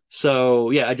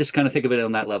 So yeah, I just kind of think of it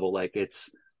on that level. Like,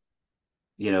 it's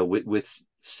with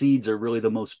seeds are really the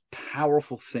most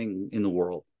powerful thing in the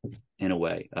world, in a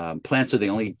way. Plants are the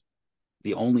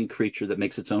only creature that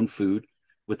makes its own food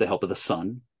with the help of the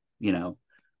sun,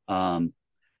 but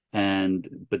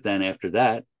then after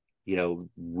that,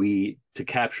 to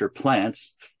capture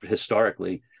plants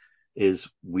historically, is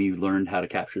we learned how to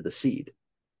capture the seed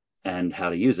and how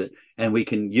to use it, and we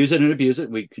can use it and abuse it.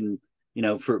 We can,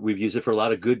 we've used it for a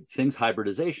lot of good things,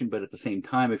 hybridization, but at the same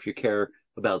time, if you care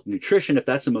about nutrition, if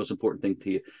that's the most important thing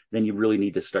to you, then you really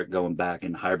need to start going back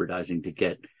and hybridizing to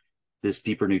get this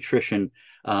deeper nutrition.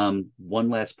 One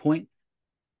last point,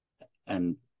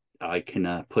 and I can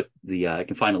I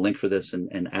can find a link for this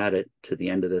and add it to the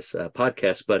end of this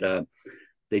podcast. But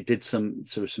they did some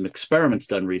experiments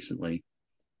done recently,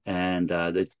 and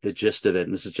the gist of it,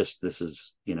 and this is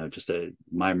just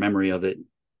my memory of it,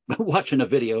 watching a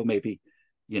video maybe,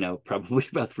 probably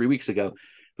about 3 weeks ago,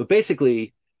 but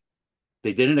basically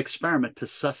they did an experiment to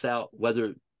suss out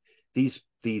whether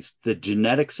the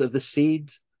genetics of the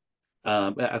seeds.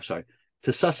 I'm sorry,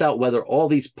 to suss out whether all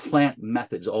these plant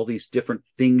methods, all these different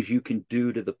things you can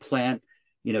do to the plant,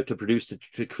 to produce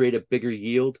to create a bigger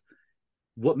yield,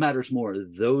 what matters more,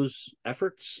 those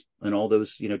efforts and all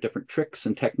those different tricks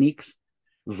and techniques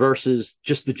versus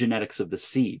just the genetics of the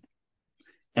seed.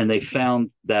 And they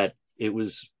found that it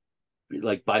was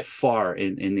like by far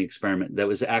in the experiment that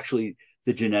was actually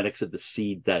the genetics of the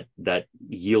seed that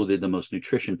yielded the most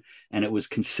nutrition, and it was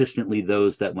consistently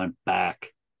those that went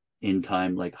back in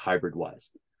time, like hybrid wise,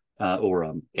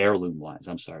 or heirloom wise.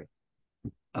 I'm sorry.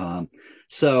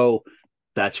 So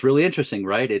that's really interesting,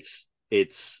 right? It's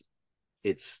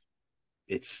the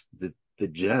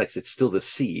genetics. It's still the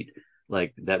seed,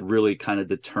 like that really kind of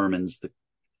determines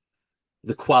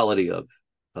the quality of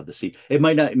the seed. It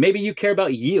might not. Maybe you care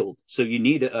about yield, so you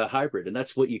need a hybrid, and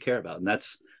that's what you care about, and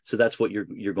that's what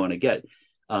you're going to get.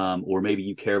 Or maybe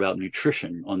you care about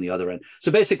nutrition on the other end.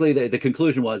 So basically, the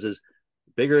conclusion is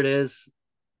bigger it is,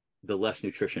 the less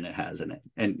nutrition it has in it.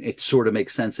 And it sort of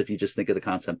makes sense if you just think of the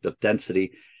concept of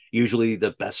density. Usually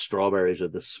the best strawberries are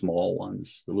the small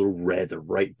ones, the little red, the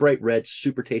bright red,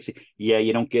 super tasty. Yeah,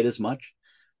 you don't get as much,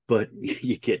 but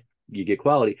you get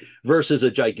quality, versus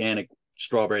a gigantic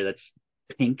strawberry that's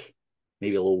pink,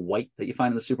 maybe a little white that you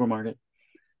find in the supermarket.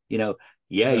 You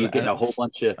get a whole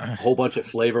bunch of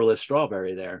flavorless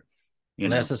strawberry there.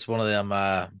 Unless it's one of them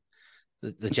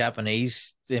the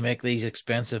Japanese, they make these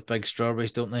expensive big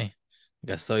strawberries, don't they?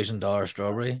 Like $1,000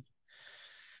 strawberry.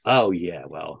 Oh yeah,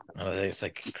 well, I think it's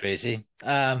like crazy. You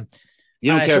don't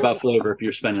care about flavor if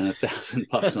you're spending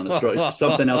 $1,000 on a strawberry. It's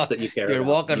something else that you care about. You're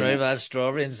walking around with that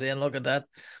strawberry and saying, "Look at that."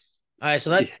 All right,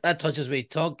 so that touches. We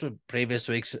talked previous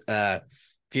weeks, a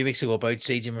few weeks ago, about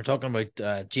seeds, and we're talking about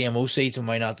GMO seeds and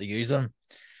why not to use them.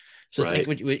 So right. I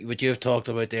think what you've talked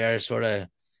about there sort of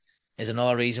is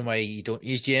another reason why you don't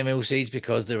use GMO seeds,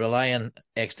 because they rely on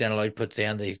external outputs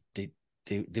and they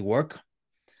work.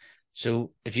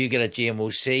 So if you get a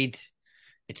GMO seed,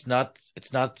 it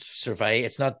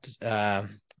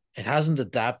hasn't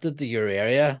adapted to your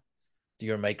area, to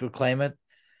your microclimate.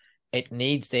 It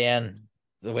needs then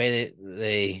the way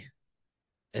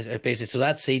basically, so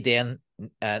that seed then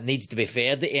needs to be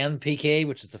fed the NPK,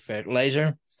 which is the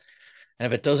fertilizer.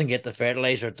 And if it doesn't get the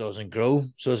fertilizer, it doesn't grow.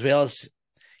 So as well as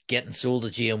getting sold a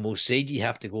GMO seed, you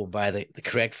have to go and buy the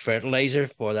correct fertilizer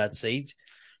for that seed.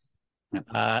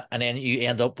 And then you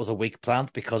end up with a weak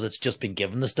plant because it's just been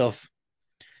given the stuff.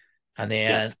 And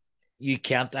then you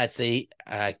can't actually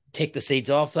take the seeds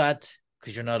off that,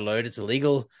 because you're not allowed. It's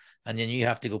illegal. And then you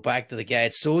have to go back to the guy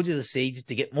that sold you the seeds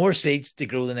to get more seeds to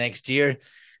grow the next year.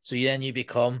 So then you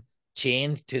become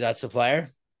chained to that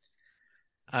supplier.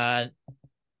 And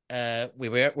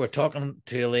we're talking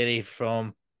to a lady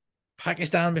from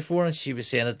Pakistan before, and she was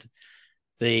saying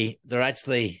that they're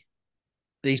actually,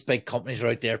 these big companies are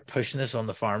out there pushing this on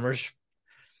the farmers.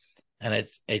 And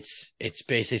it's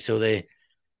basically, so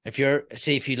if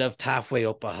you lived halfway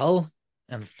up a hill,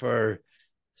 and for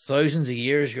thousands of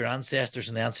years your ancestors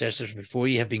and the ancestors before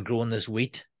you have been growing this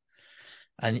wheat,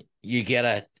 and you get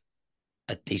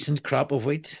a decent crop of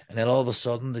wheat, and then all of a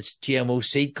sudden this GMO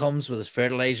seed comes with its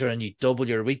fertilizer and you double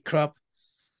your wheat crop,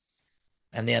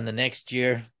 and then the next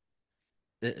year,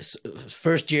 the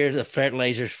first year the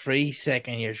fertilizer is free,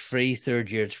 second year it's free,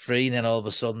 third year it's free, and then all of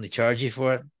a sudden they charge you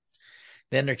for it.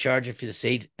 Then they're charging for the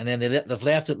seed, and then they've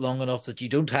left it long enough that you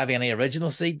don't have any original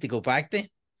seed to go back to.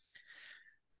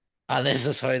 And this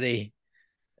is how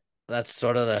that's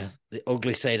sort of the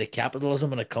ugly side of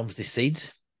capitalism when it comes to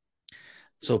seeds.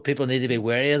 So people need to be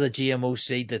wary of the GMO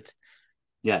seed. That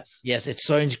yes, it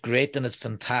sounds great and it's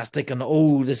fantastic, and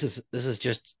this is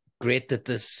just great that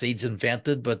this seed's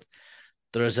invented, but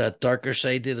there is a darker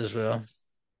side to it as well.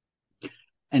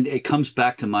 And it comes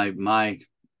back to my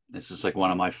this is like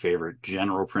one of my favorite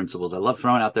general principles I love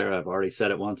throwing out there. I've already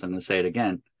said it once, I'm going to say it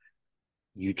again.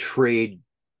 You trade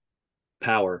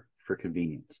power for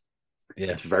convenience.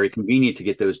 Yeah, it's very convenient to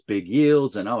get those big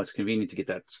yields, and it's convenient to get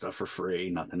that stuff for free.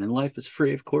 Nothing in life is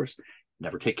free, of course.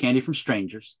 Never take candy from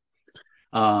strangers.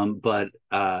 But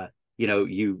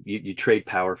you trade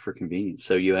power for convenience.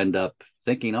 So you end up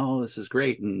thinking, this is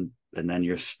great, and then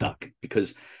you're stuck,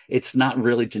 because it's not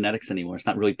really genetics anymore. It's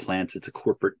not really plants. It's a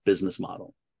corporate business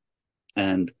model.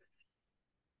 And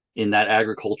in that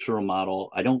agricultural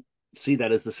model, I don't see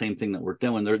that as the same thing that we're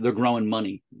doing. They're growing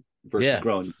money versus Yeah.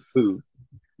 growing food.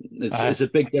 It's a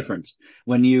big difference.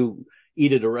 When you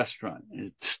eat at a restaurant,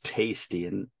 it's tasty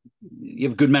and you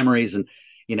have good memories, and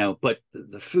but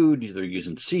the food, they're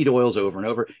using seed oils over and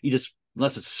over. You just,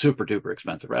 unless it's a super duper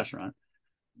expensive restaurant,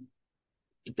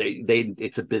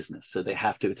 it's a business, so they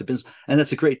have to. It's a business, and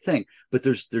that's a great thing. But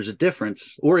there's a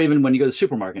difference. Or even when you go to the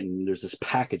supermarket and there's this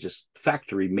package, this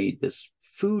factory made this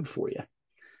food for you,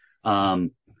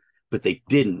 but they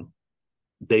didn't.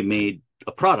 They made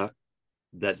a product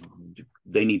that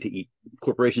they need to eat.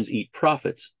 Corporations eat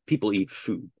profits. People eat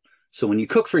food. So when you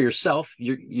cook for yourself,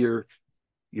 you're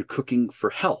cooking for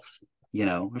health,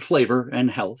 flavor and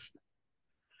health.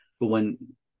 But when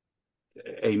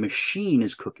a machine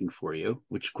is cooking for you,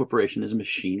 which corporation is a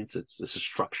machine, it's a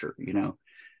structure,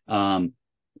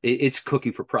 it's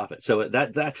cooking for profit. So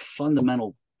that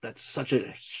fundamental, that's such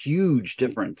a huge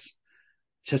difference,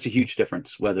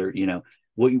 whether,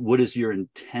 what is your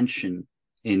intention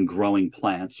in growing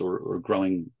plants or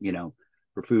growing,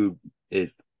 for food.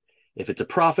 If it's a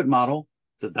profit model,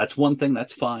 that's one thing,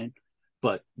 that's fine.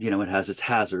 But, it has its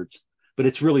hazards. But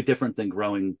it's really different than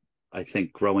growing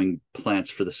plants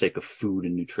for the sake of food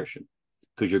and nutrition,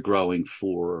 because you're growing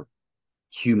for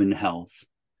human health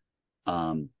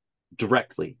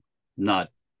directly, not,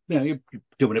 you're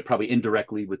doing it probably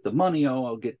indirectly with the money.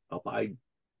 I'll buy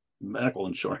medical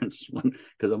insurance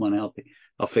because I'm unhealthy.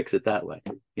 I'll fix it that way,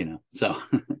 so. All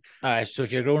right. So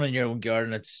if you're growing in your own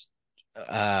garden, it's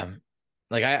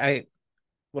like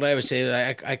what I would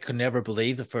say, I could never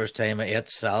believe the first time I ate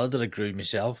salad that I grew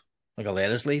myself, like a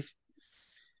lettuce leaf.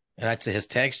 And actually his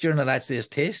texture and actually his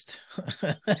taste.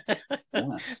 Yeah.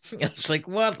 It's like,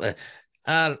 what?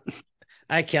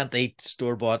 I can't eat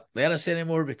store-bought lettuce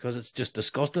anymore because it's just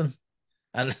disgusting.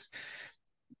 And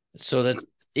so that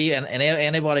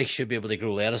anybody should be able to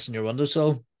grow lettuce in your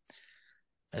windowsill,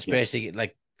 especially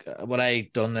like what I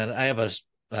done. And I have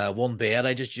a one bed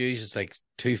I just use. It's like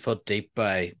 2 foot deep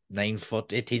by 9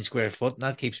 foot, 18 square foot, and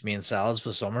that keeps me in salads for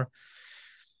the summer.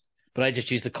 But I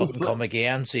just use the cut and come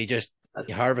again. So you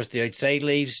harvest the outside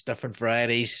leaves, different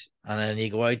varieties, and then you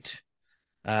go out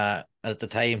at the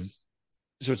time.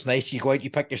 So it's nice. You go out, you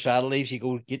pick your salad leaves, you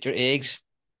go get your eggs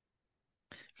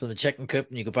from the chicken coop,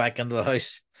 and you go back into the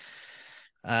house.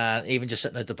 Even just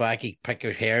sitting at the back, you pick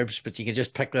your herbs, but you can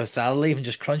just pick the salad leaf and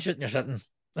just crunch it, and you're sitting.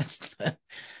 That's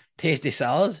tasty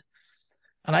salad.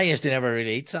 And I used to never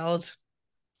really eat salads,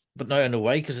 but now I know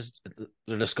why, because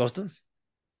they're disgusting.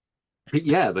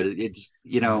 Yeah, but it's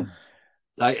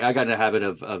I got in a habit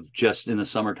of just in the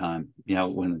summertime,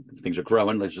 when things are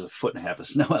growing, there's just 1.5 feet of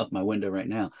snow out my window right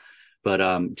now, but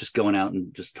just going out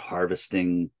and just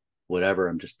harvesting whatever.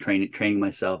 I'm just training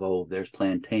myself. Oh, there's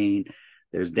plantain,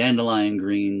 there's dandelion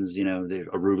greens, there's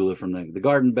arugula from the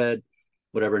garden bed,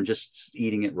 whatever, and just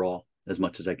eating it raw as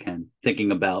much as I can,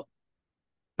 thinking about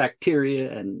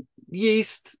bacteria and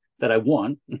yeast that I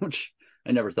want, which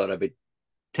I never thought I'd be.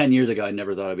 10 years ago, I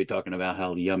never thought I'd be talking about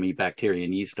how yummy bacteria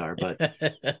and yeast are,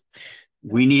 but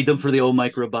we need them for the old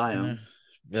microbiome.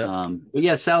 Yeah. But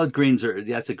yeah, salad greens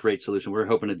that's a great solution. We're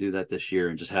hoping to do that this year,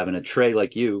 and just having a tray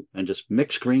like you and just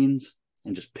mix greens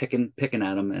and just picking at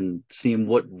them and seeing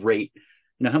what rate,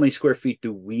 how many square feet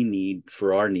do we need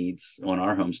for our needs on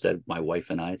our homestead? My wife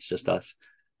and I, it's just us.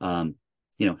 How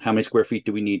many square feet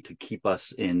do we need to keep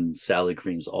us in salad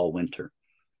greens all winter?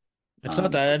 It's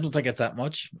not that. I don't think it's that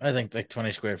much. I think like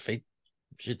 20 square feet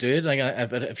should do it.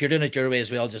 But if you're doing it your way as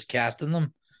well, just casting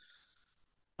them,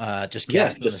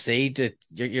 the seed,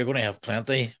 you're going to have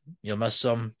plenty. You'll miss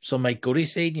some. Some might go to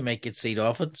seed. You might get seed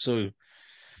off it. So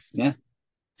yeah,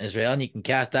 as well, and you can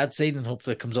cast that seed and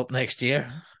hopefully it comes up next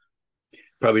year.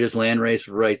 Probably just land race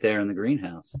right there in the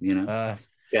greenhouse.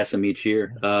 Cast them each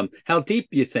year. How deep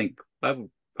do you think?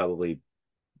 Probably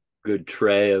good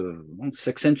tray of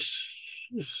 6 inches.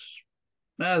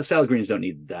 The salad greens don't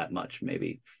need that much,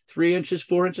 maybe 3 inches,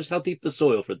 4 inches. How deep the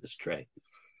soil for this tray?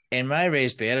 In my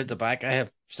raised bed at the back, I have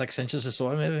 6 inches of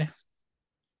soil, maybe.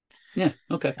 Yeah,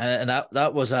 okay. And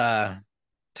that was a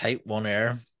type 1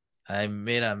 error. I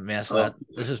made a mess of that.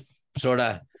 This is sort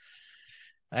of,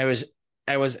 I was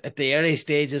at the early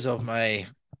stages of my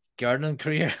gardening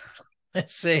career,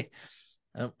 let's say.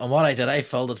 And what I did, I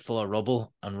filled it full of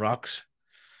rubble and rocks.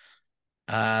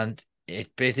 And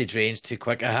it basically drains too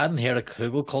quick. I hadn't heard of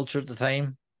hugelkulture at the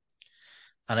time,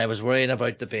 and I was worrying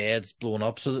about the beds blowing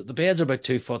up. So the beds are about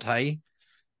 2 foot high,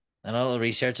 and all the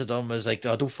research I done was like,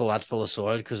 oh, don't fill that full of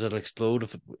soil because it'll explode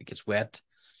if it gets wet,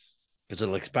 because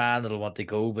it'll expand, it'll want to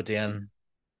go. But then,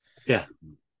 yeah,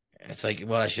 it's like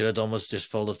what I should have done was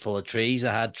just filled it full of trees.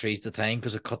 I had trees at the time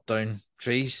because I cut down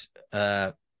trees.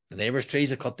 The neighbours'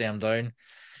 trees, I cut them down.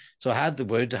 So I had the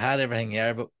wood, I had everything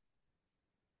there, but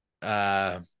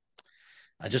I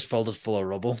just filled it full of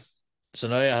rubble. So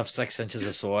now I have 6 inches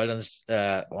of soil and it's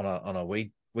on a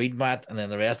weed mat, and then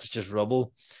the rest is just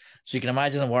rubble. So you can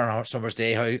imagine on a warm summer's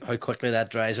day how quickly that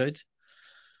dries out.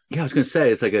 Yeah, I was going to say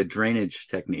it's like a drainage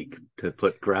technique to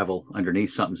put gravel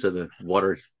underneath something so the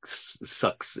water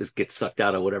it gets sucked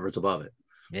out of whatever's above it.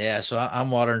 Yeah, so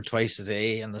I'm watering twice a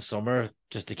day in the summer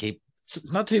just to keep.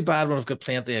 It's not too bad when I've got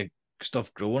plenty of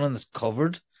stuff growing and it's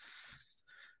covered,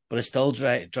 but it still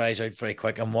dries out very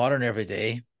quick. I'm watering every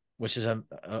day, which is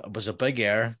was a big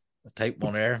error, a type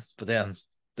 1 error. But then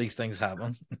these things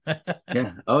happen.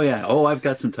 Yeah. Oh yeah. Oh, I've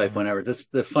got some type 1 error.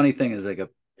 The funny thing is, like, a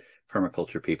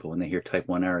permaculture people, when they hear type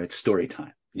 1 error, it's story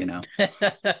time. Here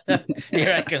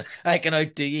I can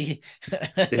outdo you.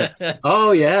 Yeah.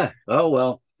 Oh yeah. Oh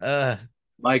well. Uh,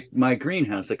 My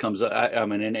greenhouse that comes,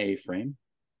 I'm in an A-frame,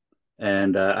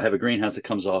 and I have a greenhouse that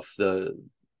comes off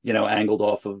angled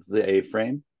off of the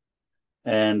A-frame,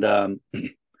 and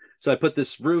so I put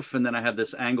this roof, and then I have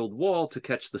this angled wall to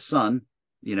catch the sun.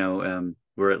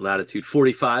 We're at latitude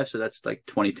 45, so that's like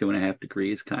 22.5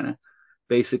 degrees, kind of,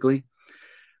 basically.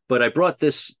 But I brought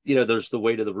this, there's the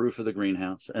weight of the roof of the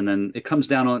greenhouse, and then it comes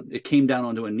down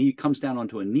onto a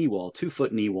knee wall,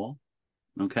 2-foot knee wall.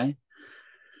 Okay.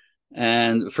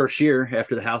 And the first year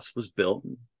after the house was built,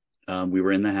 we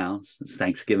were in the house. It's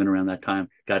Thanksgiving around that time.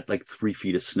 Got like 3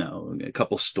 feet of snow, a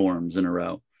couple storms in a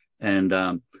row. And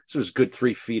so there's a good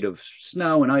 3 feet of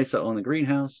snow and ice on the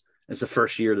greenhouse. It's the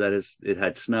first year that it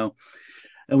had snow.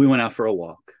 And we went out for a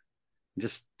walk.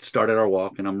 Just started our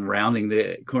walk, and I'm rounding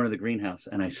the corner of the greenhouse,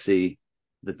 and I see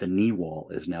that the knee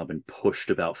wall has now been pushed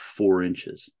about 4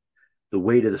 inches. The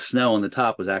weight of the snow on the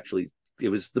top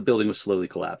the building was slowly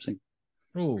collapsing.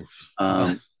 oh,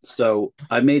 So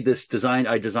I made this design.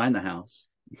 I designed the house,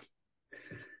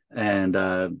 and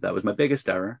that was my biggest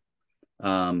error.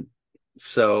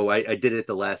 So I did it at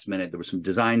the last minute. There were some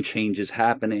design changes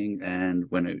happening, and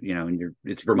when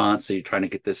it's Vermont, so you're trying to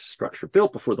get this structure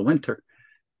built before the winter.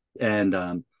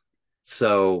 And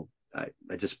so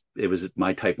it was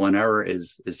my type 1 error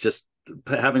is just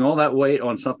having all that weight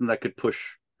on something that could push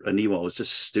a knee wall was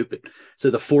just stupid. So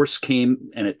the force came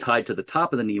and it tied to the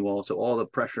top of the knee wall. So all the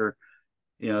pressure,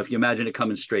 if you imagine it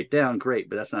coming straight down, great,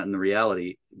 but that's not in the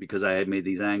reality, because I had made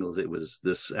these angles. It was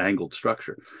this angled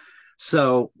structure.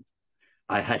 So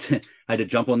I had to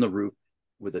jump on the roof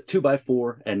with a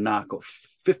 2x4 and knock a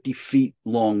 50 feet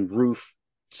long roof,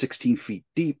 16 feet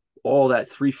deep, all that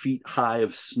 3 feet high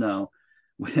of snow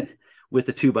with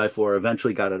the 2x4.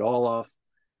 Eventually got it all off,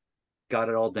 got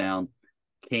it all down,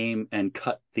 came and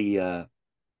cut the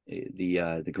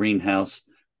greenhouse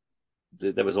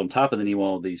that was on top of the knee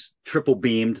wall, these triple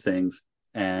beamed things.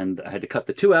 And I had to cut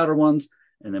the 2 outer ones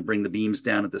and then bring the beams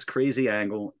down at this crazy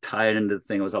angle, tie it into the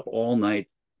thing. I was up all night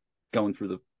going through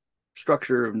the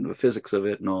structure and the physics of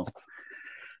it and all.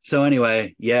 So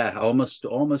anyway, yeah, I almost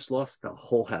lost the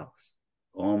whole house.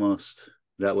 Almost.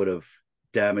 That would have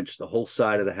damaged the whole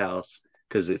side of the house,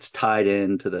 because it's tied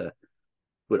into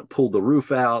would have pulled the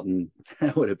roof out, and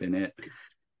that would have been it.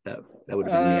 That would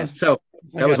have been the end. So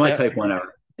that was my type 1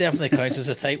 error. Definitely counts as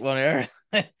a type 1 error.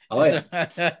 Oh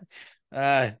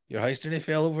yeah. Your house nearly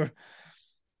fell over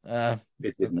It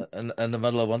didn't. in the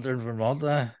middle of winter in Vermont.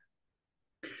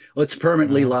 Well, it's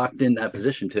permanently locked in that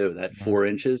position too. That 4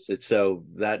 inches. It's so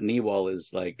that knee wall is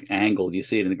like angled. You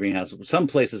see it in the greenhouse. Some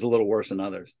places a little worse than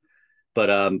others,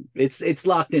 but it's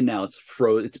locked in now.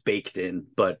 It's baked in.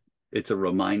 But it's a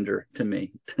reminder to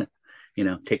me to,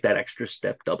 take that extra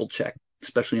step, double check,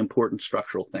 especially important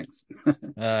structural things.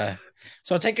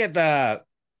 So I take it.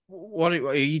 What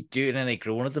are you doing? Any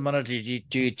growing at the minute? Do you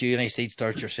do any seed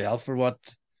starts yourself, or what?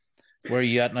 Where are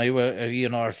you at now? Are you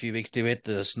in a few weeks to wait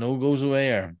till the snow goes away,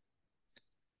 or?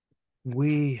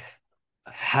 We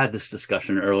had this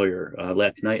discussion earlier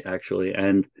last night, actually,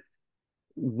 and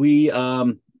we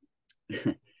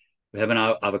we have an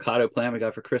avocado plant we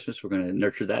got for Christmas. We're going to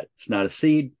nurture that. It's not a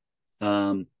seed.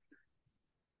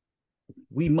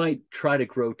 We might try to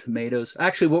grow tomatoes.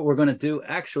 Actually, what we're going to do,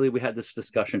 we had this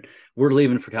discussion. We're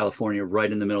leaving for California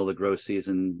right in the middle of the grow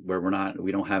season, where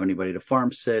we don't have anybody to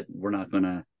farm sit. We're not going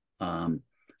to,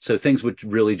 so things would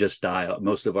really just die.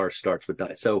 Most of our starts would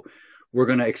die. So we're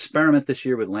going to experiment this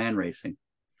year with land racing,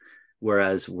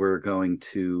 whereas we're going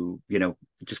to,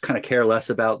 just kind of care less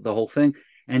about the whole thing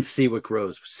and see what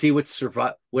grows, see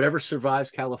whatever survives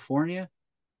California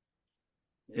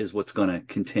is what's going to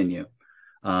continue.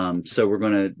 So we're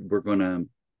gonna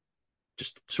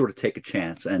just sort of take a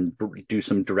chance and do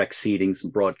some direct seeding,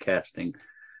 some broadcasting,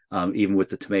 even with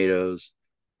the tomatoes.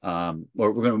 Or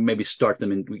we're gonna maybe start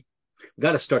them we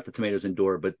got to start the tomatoes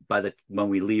indoor, but when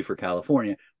we leave for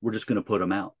California, we're just going to put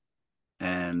them out,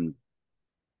 and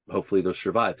hopefully they'll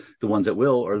survive. The ones that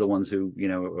will are the ones who,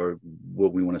 are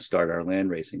what we want to start our land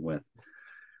racing with.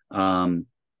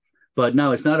 But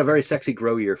no, it's not a very sexy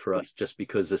grow year for us, just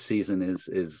because the season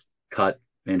is cut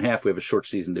in half. We have a short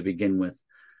season to begin with.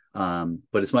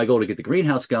 But it's my goal to get the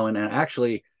greenhouse going. And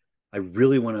actually, I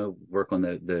really want to work on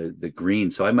the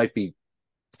green. So I might be,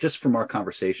 just from our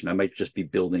conversation, I might just be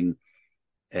building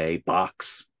a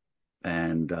box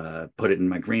and put it in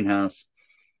my greenhouse,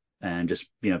 and just,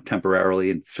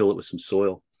 temporarily, and fill it with some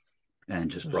soil,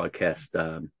 and just broadcast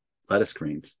lettuce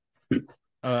greens.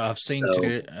 I've seen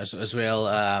too as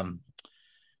well.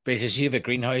 Basically, you have a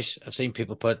greenhouse. I've seen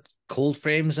people put cold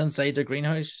frames inside their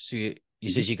greenhouse. So you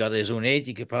says you got a zone 8,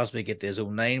 you could possibly get the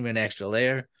zone 9 with an extra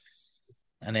layer,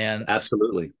 and then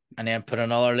absolutely, and then put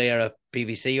another layer of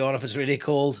PVC on if it's really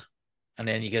cold, and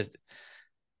then you get.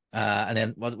 And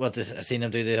then what I've seen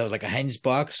them do, they have like a hinge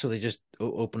box, so they just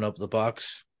open up the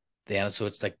box. Then so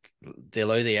it's like they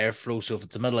allow the airflow. So if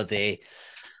it's the middle of the day,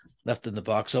 lifting the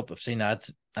box up, I've seen that.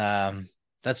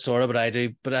 That's sort of what I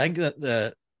do. But I think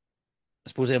that I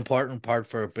suppose the important part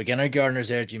for beginner gardeners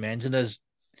there, that you mentioned, is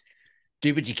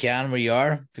do what you can where you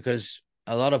are, because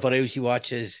a lot of videos you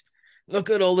watch is, look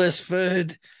at all this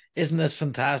food, isn't this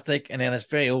fantastic? And then it's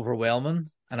very overwhelming.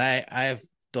 And I've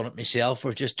done it myself,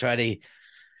 where just try to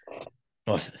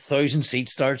 1,000 seed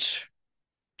starts,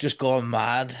 just going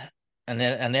mad. And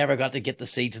then I never got to get the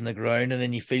seeds in the ground, and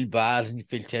then you feel bad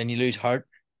and you lose heart.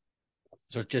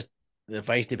 So just the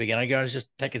advice to beginner gardeners, just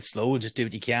take it slow and just do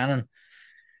what you can.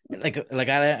 And like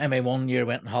I my 1 year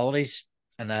went on holidays,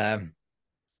 and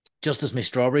just as my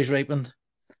strawberries ripened,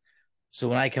 so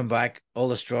when I came back, all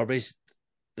the strawberries,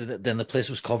 then the place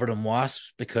was covered in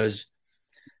wasps, because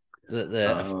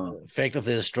the effect of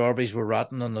the strawberries were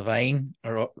rotting on the vine,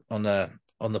 or on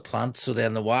the plant. So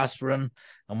then the wasps were in,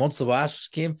 and once the wasps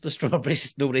came, the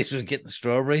strawberries, nobody was getting the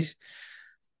strawberries.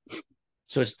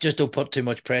 So it's just, don't put too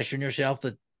much pressure on yourself,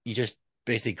 that you just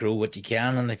basically grow what you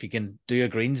can. And if you can do a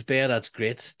greens bed, that's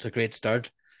great. It's a great start.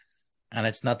 And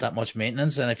it's not that much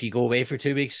maintenance. And if you go away for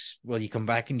 2 weeks, well, you come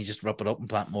back and you just wrap it up and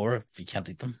plant more if you can't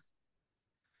eat them.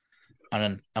 And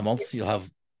in a month, you'll have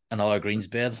another greens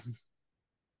bed.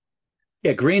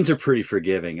 Yeah, greens are pretty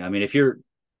forgiving. I mean, if you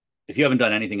haven't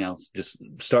done anything else, just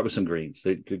start with some greens.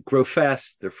 They grow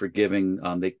fast. They're forgiving.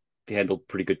 They handle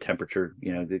pretty good temperature.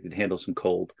 They can handle some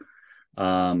cold.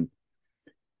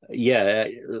 Yeah,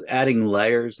 adding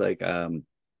layers, like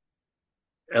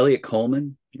Elliot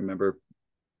Coleman, you remember,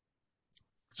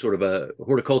 sort of a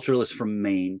horticulturalist from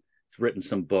Maine. He's written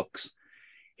some books.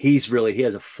 He does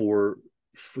a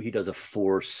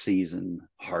 4-season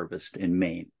harvest in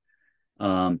Maine.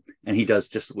 And he does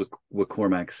just what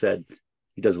Cormac said.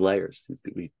 He does layers.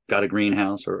 We got a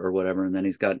greenhouse or whatever, and then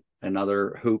he's got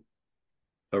another hoop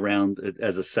around it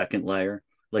as a second layer,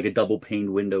 like a double paned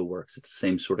window works. It's the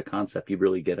same sort of concept. You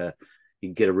get a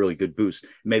really good boost.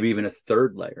 Maybe even a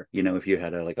third layer, if you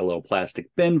had a little plastic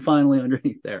bin finally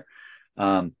underneath there.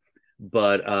 Yeah,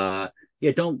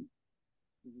 don't.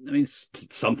 I mean,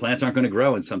 some plants aren't going to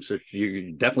grow, and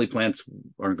definitely plants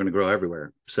aren't going to grow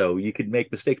everywhere. So you could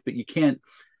make mistakes, but you can't,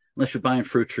 unless you're buying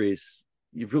fruit trees.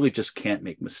 You really just can't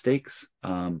make mistakes,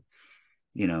 because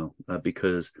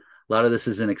a lot of this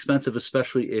is inexpensive,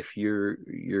 especially if you're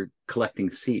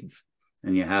collecting seeds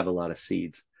and you have a lot of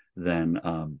seeds. Then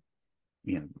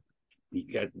you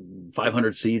got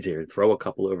 500 seeds here. Throw a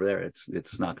couple over there.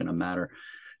 It's not going to matter.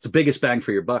 It's the biggest bang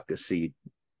for your buck, a seed.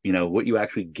 What you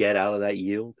actually get out of that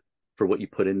yield for what you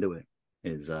put into it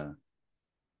is,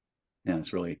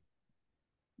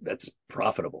 that's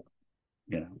profitable.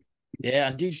 Yeah,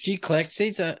 and do you collect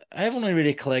seeds? I haven't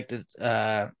really collected.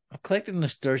 I've collected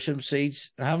nasturtium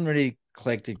seeds. I haven't really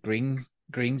collected green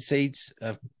seeds.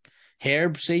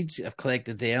 Herb seeds, I've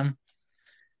collected them.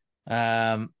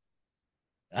 I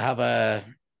have a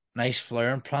nice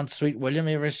flowering plant, Sweet William.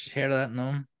 You ever heard of that?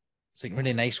 No, it's like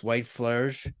really nice white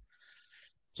flowers.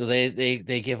 So they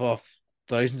give off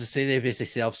thousands of seeds. They basically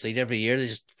self-seed every year. They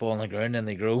just fall on the ground and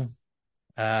they grow.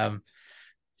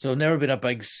 So I've never been a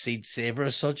big seed saver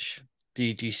as such. Do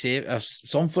you save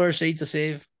sunflower seeds? I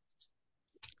save.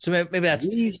 So maybe that's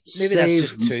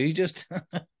just two. Just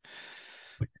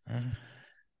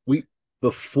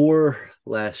before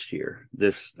last year,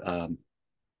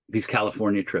 these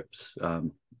California trips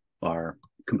are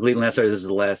completely necessary. This is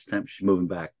the last time she's moving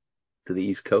back to the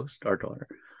East Coast, our daughter.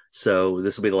 So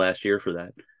this will be the last year for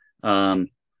that.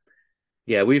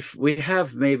 Yeah, we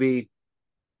have maybe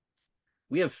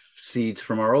we have seeds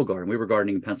from our old garden. We were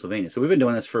gardening in Pennsylvania. So we've been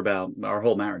doing this for about our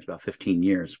whole marriage, about 15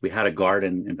 years. We had a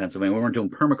garden in Pennsylvania. We weren't doing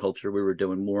permaculture. We were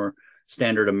doing more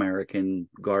standard American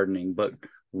gardening, but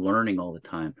learning all the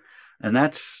time. And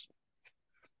that's,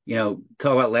 talk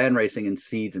about land racing and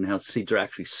seeds and how seeds are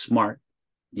actually smart,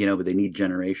 but they need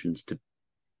generations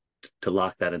to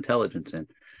lock that intelligence in.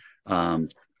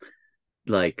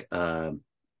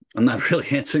 I'm not really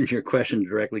answering your question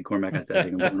directly, Cormac. I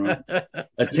think I'm going on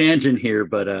a tangent here,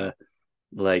 but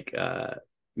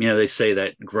they say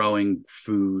that growing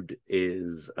food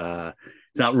is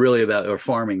it's not really about or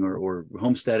farming or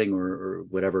homesteading or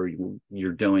whatever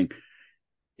you're doing.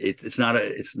 It's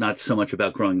not so much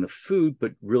about growing the food,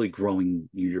 but really growing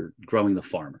the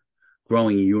farmer,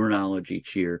 growing your knowledge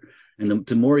each year. And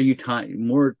the more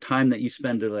time that you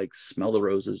spend to like smell the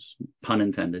roses, pun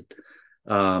intended,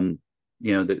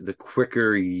 the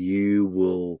quicker you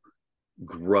will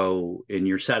grow in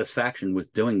your satisfaction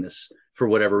with doing this for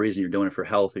whatever reason. You're doing it for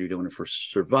health, or you're doing it for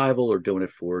survival, or doing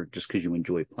it for just because you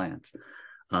enjoy plants.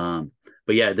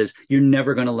 But yeah, you're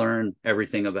never going to learn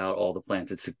everything about all the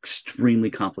plants. It's an extremely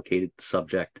complicated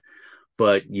subject,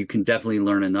 but you can definitely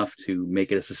learn enough to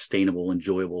make it a sustainable,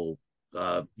 enjoyable,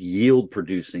 yield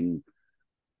producing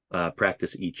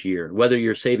practice each year, whether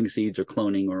you're saving seeds or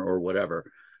cloning or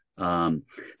whatever.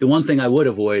 The one thing I would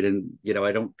avoid, and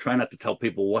I don't try not to tell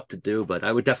people what to do, but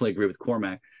I would definitely agree with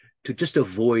Cormac to just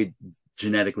avoid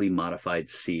genetically modified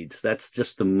seeds. That's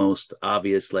just the most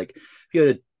obvious. Like if you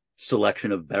had a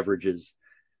selection of beverages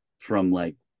from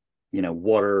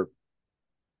water,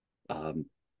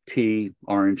 tea,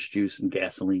 orange juice, and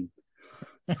gasoline,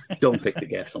 don't pick the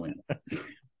gasoline.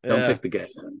 Don't pick the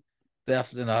gasoline.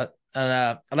 Definitely not.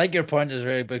 And I like your point is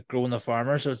really about growing the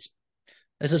farmer. So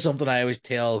this is something I always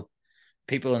tell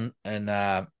people in when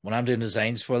I'm doing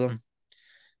designs for them,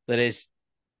 that is,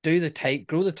 grow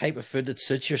the type of food that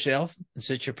suits yourself and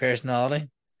suits your personality.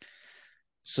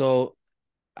 So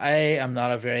I am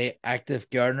not a very active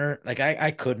gardener. Like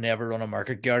I could never run a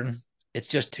market garden. It's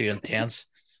just too intense.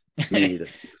 Me neither.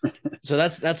 So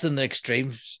that's in the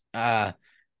extremes. I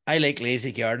like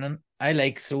lazy gardening. I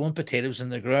like throwing potatoes in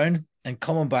the ground and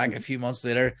coming back a few months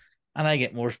later and I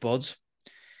get more spuds.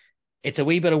 It's a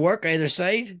wee bit of work either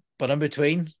side, but in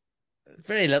between,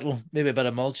 very little, maybe a bit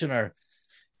of mulching or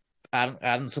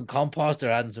adding some compost or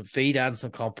adding some feed, adding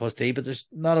some compost tea, but there's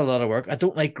not a lot of work. I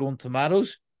don't like growing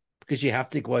tomatoes because you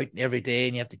have to go out every day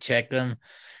and you have to check them.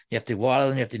 You have to water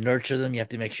them. You have to nurture them. You have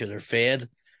to make sure they're fed.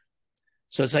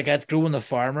 So it's like growing the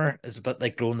farmer is a bit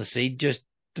like growing the seed. Just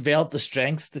develop the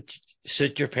strengths that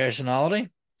suit your personality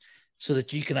so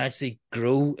that you can actually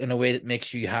grow in a way that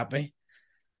makes you happy.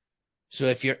 So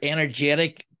if you're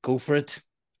energetic, go for it.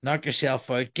 Knock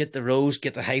yourself out. Get the rows,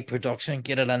 get the high production,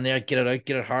 get it in there, get it out,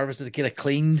 get it harvested, get it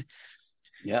cleaned.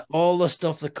 Yeah. All the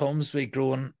stuff that comes with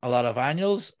growing a lot of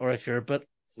annuals, or if you're a bit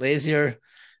lazier,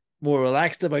 more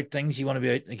relaxed about things, you want to be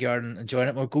out in the garden enjoying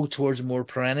it more, go towards more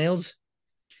perennials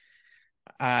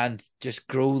and just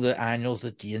grow the annuals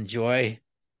that you enjoy.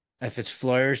 If it's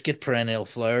flowers, get perennial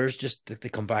flowers, just they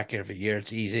come back every year.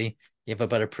 It's easy. You have a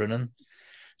bit of pruning.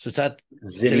 So it's that,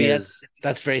 to me,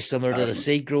 that's very similar to the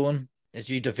seed growing. As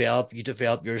you develop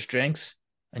your strengths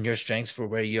and your strengths for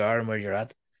where you are and where you're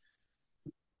at.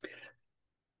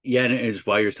 Yeah, and it's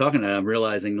while you're talking, I'm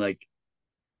realizing like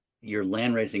you're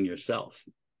land racing yourself.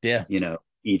 Yeah.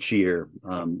 Each year,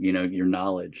 your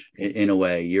knowledge in a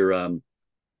way. You're I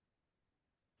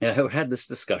had this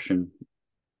discussion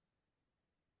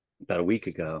about a week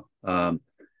ago.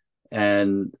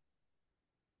 And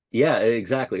yeah,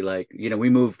 exactly. Like,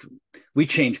 we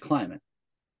changed climate.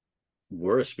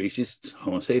 We're a species,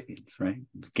 Homo sapiens, right?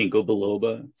 Ginkgo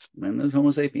biloba, and there's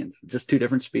Homo sapiens, just two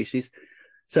different species.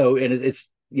 So, and it's,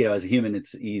 as a human,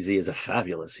 it's easy, as a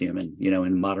fabulous human,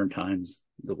 in modern times,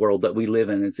 the world that we live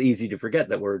in, it's easy to forget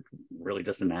that we're really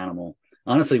just an animal.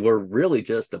 Honestly, we're really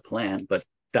just a plant, but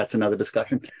that's another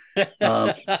discussion.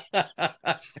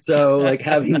 So like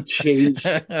having changed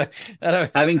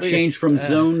from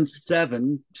zone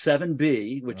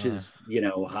 7B, which is,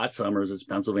 hot summers, is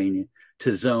Pennsylvania,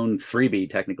 to zone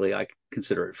 3B, technically. I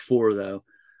consider it 4 though.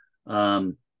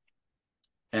 And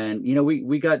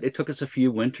it took us a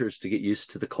few winters to get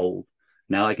used to the cold.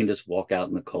 Now I can just walk out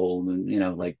in the cold,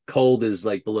 and like cold is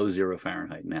like below 0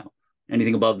 Fahrenheit now.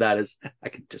 Anything above that is, I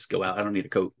can just go out. I don't need a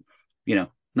coat,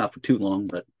 not for too long,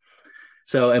 but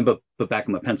but back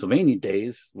in my Pennsylvania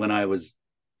days when I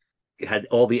had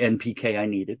all the NPK I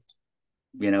needed,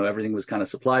 everything was kind of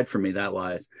supplied for me that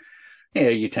wise.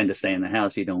 You tend to stay in the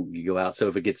house. You go out. So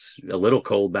if it gets a little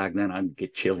cold back then, I'd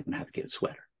get chilly and have to get a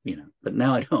sweater, but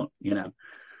now I don't,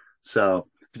 so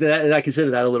I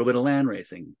consider that a little bit of land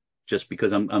racing, just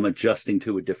because I'm adjusting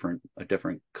to a different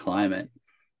climate.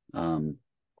 So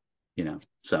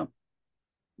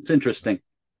it's interesting.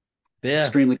 Yeah,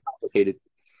 Extremely complicated.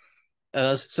 it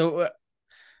is. So,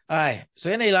 so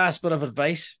any last bit of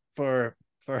advice for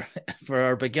for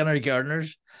our beginner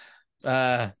gardeners,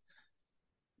 on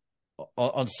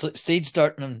seed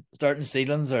starting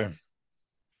seedlings, or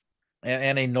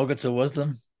any nuggets of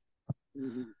wisdom?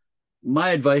 My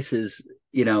advice is,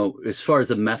 as far as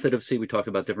the method of seed, we talked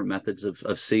about different methods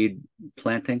of seed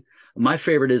planting. My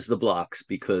favorite is the blocks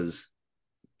because,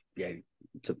 yeah,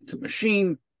 it's a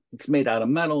machine. It's made out of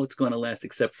metal. It's going to last,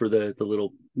 except for the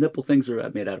little nipple things are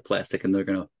made out of plastic, and they're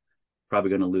probably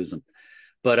going to lose them.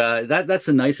 But that's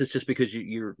the nicest, just because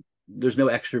there's no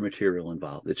extra material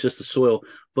involved. It's just the soil,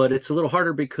 but it's a little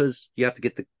harder because you have to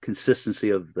get the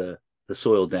consistency of the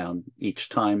soil down each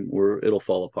time, or it'll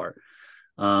fall apart.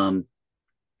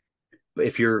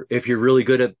 If you're really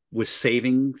good with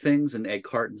saving things and egg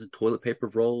cartons and toilet paper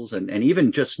rolls and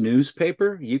even just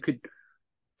newspaper, you could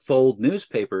fold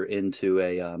newspaper into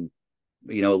a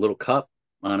little cup,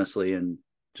 honestly, and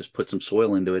just put some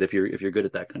soil into it if you're good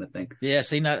at that kind of thing. Yeah, I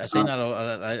seen that.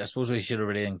 I suppose we should have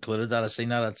really included that. I seen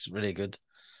that. That's really good.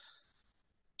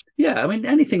 Yeah, I mean,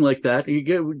 anything like that.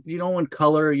 In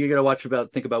color, you got to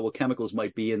think about what chemicals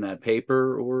might be in that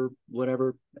paper or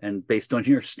whatever, and based on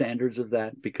your standards of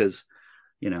that, because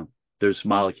there's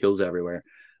molecules everywhere.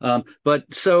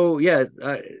 But so yeah,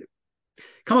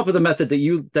 come up with a method that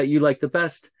you like the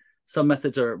best. Some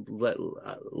methods are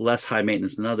less high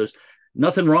maintenance than others.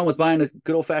 Nothing wrong with buying a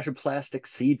good old fashioned plastic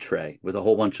seed tray with a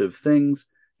whole bunch of things.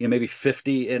 Maybe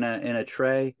 50 in a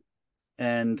tray,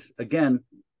 and again,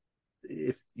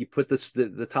 if you put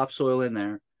the topsoil in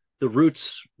there, the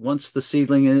roots, once the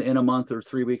seedling in a month or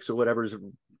 3 weeks or whatever, is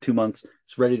 2 months,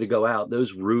 it's ready to go out.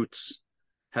 Those roots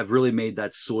have really made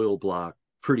that soil block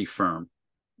pretty firm,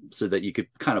 so that you could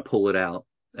kind of pull it out.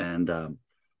 And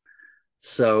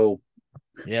so,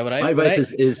 yeah, my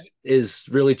advice is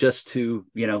really just to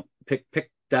pick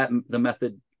the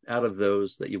method out of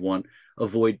those that you want.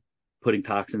 Avoid putting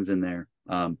toxins in there.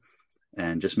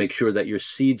 And just make sure that your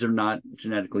seeds are not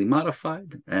genetically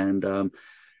modified. And, I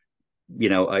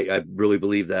really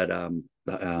believe that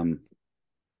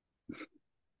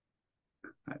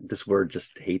this word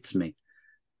just hates me.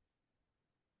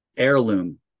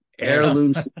 Heirloom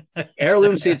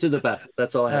seeds are the best.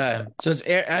 That's all I have to say. So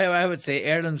it's I would say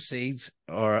heirloom seeds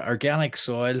or organic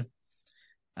soil,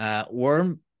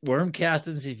 worm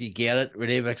castings, if you get it,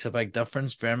 really makes a big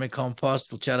difference.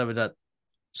 Vermicompost, we'll chat about that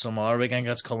some other weekend,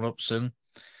 that's coming up soon.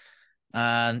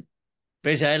 And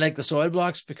basically, I like the soil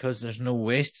blocks because there's no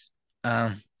waste.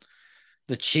 The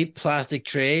cheap plastic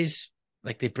trays,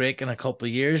 like, they break in a couple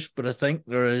of years, but I think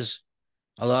there is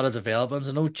a lot of developments.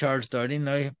 I know Charles Dowdy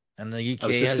now in the UK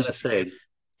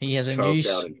he has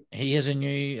a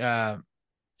new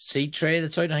seed tray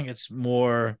that's out. I think it's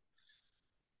more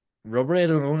rubbery. I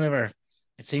don't know, never.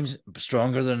 It seems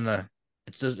stronger than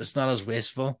it's not as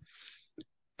wasteful.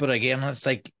 But again, it's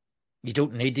like, you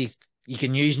don't need these. You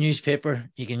can use newspaper,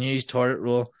 you can use toilet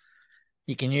roll,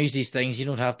 you can use these things. You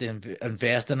don't have to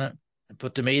invest in it.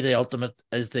 But to me, the ultimate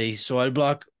is the soil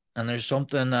block. And there's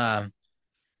something, to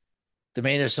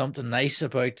me, there's something nice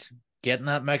about getting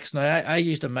that mix. Now, I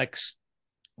used a mix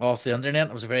off the internet.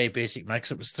 It was a very basic mix.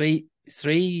 It was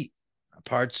three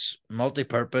parts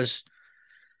multi-purpose,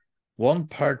 1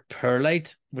 part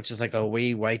perlite, which is like a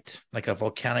wee white, like a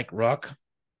volcanic rock.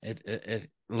 It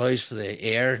allows for the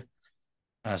air,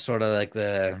 sort of like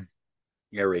the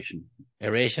aeration.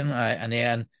 And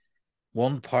then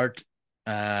 1 part,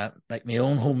 like my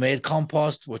own homemade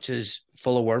compost, which is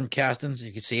full of worm castings.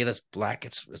 You can see it, it's black.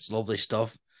 It's lovely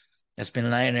stuff. It's been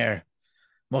lying there,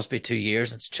 must be 2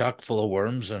 years. It's chock full of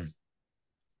worms and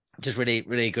just really,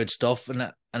 really good stuff.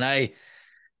 And I,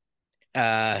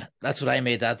 that's what I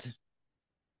made that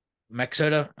mix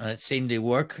out of, and it seemed to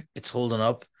work. It's holding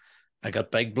up. I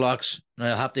got big blocks. Now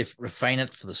I'll have to refine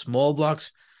it for the small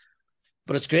blocks,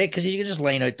 but it's great because you can just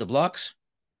line out the blocks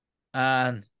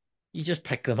and you just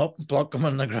pick them up and block them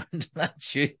on the ground.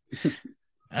 That's you.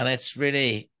 And it's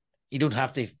really, you don't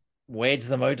have to wedge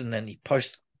them out and then you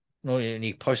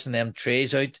pushing them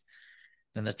trays out,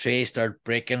 and the trays start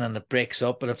breaking and it breaks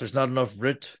up. But if there's not enough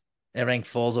root, everything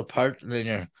falls apart. And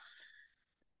then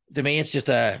to me, it's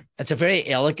a very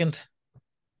elegant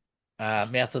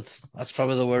method. That's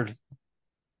probably the word.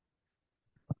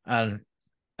 And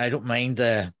I don't mind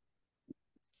the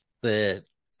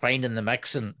finding the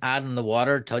mix and adding the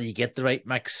water till you get the right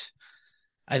mix.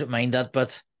 I don't mind that,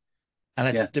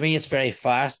 to me, it's very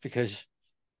fast, because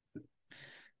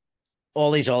all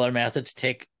these other methods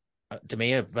take, to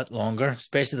me, a bit longer,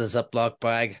 especially the Ziploc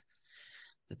bag.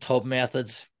 the tub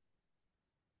methods.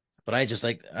 But I just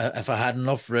like if I had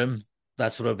enough room,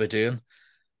 that's what I'd be doing.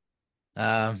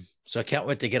 So I can't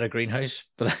wait to get a greenhouse.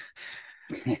 But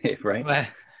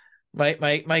Right.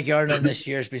 my gardening this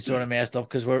year has been sort of messed up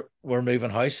because we're moving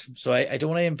house. So I don't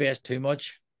want to invest too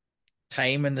much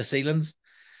time in the ceilings.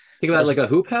 Think about like a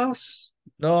hoop house.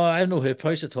 No, I have no hoop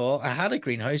house at all. I had a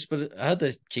greenhouse, but I had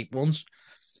the cheap ones.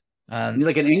 And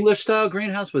Like an English style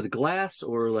greenhouse with glass,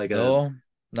 or like a no,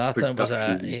 nothing.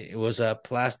 production. It was a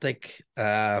plastic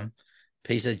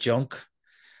piece of junk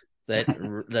that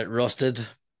that rusted.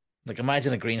 Like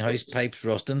imagine a greenhouse pipes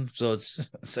rusting. So it's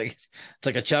like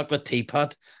a chocolate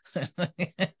teapot.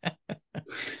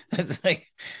 It's like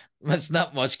it's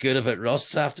not much good if it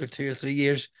rusts after 2 or 3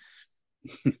 years.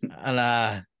 And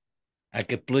I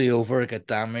get blew over, it got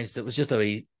damaged. It was just a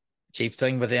wee cheap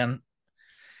thing, but then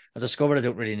I discovered I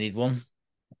don't really need one.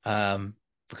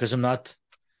 Because I'm not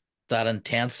that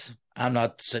intense. I'm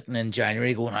not sitting in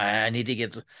January going, I need to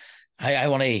get I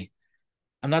want to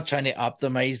I'm not trying to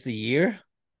optimize the year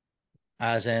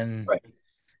as in Right.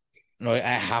 no, I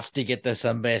have to get this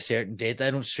in by a certain date. I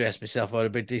don't stress myself out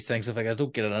about these things. If I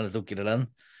don't get it in, I don't get it in.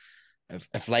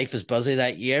 If life is busy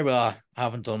that year, well, I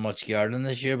haven't done much gardening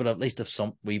this year, but at least if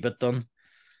some wee bit done.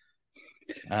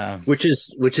 Which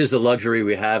is the luxury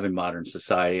we have in modern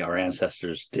society. Our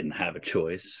ancestors didn't have a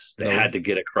choice. They No. had to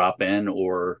get a crop in,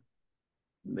 or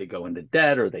they go into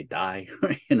debt, or they die.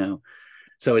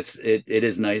 So it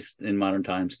is nice in modern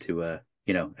times to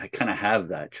I kind of have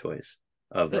that choice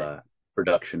of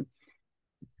production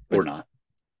or not.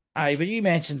 But you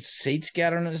mentioned seed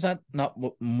scattering. Is that not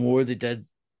what more they did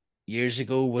years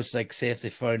ago? Was like, say, if they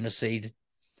found a seed,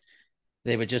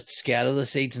 they would just scatter the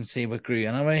seeds and see what grew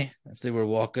anyway. If they were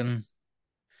walking,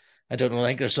 I don't know. I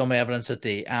think there's some evidence that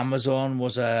the Amazon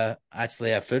was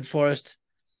actually a food forest.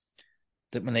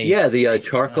 That when they The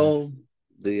charcoal,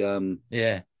 the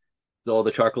yeah, all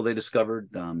the charcoal they discovered.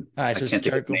 I so it's can't think of the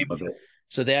charcoal. name of it.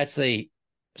 So they actually,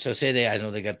 so say they, I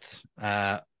know they got,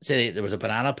 there was a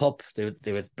banana pulp.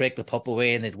 They would break the pulp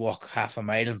away and they'd walk half a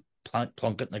mile and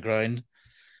plunk it in the ground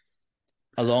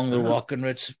along their walking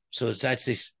routes. So it's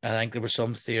actually, I think there was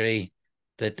some theory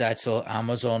that that's all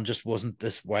Amazon just wasn't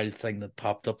this wild thing that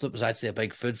popped up. That was actually a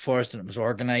big food forest and it was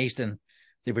organized and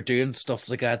they were doing stuff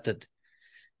like that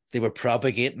they were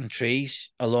propagating trees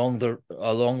along their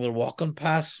walking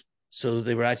paths. So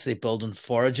they were actually building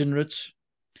foraging routes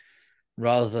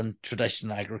rather than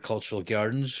traditional agricultural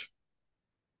gardens.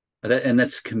 And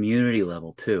that's community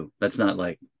level too. That's not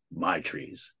like my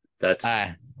trees. That's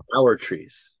Ah, our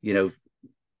trees.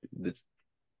 This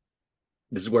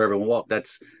is where everyone walks.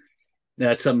 That's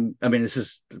some. I mean, this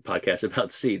is the podcast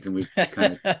about seeds, and we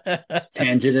kind of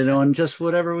tangented on just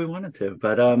whatever we wanted to.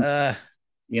 But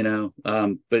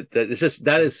but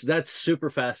that's super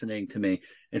fascinating to me.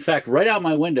 In fact, right out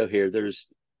my window here,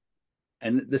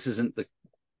 and this isn't the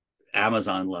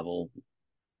Amazon level.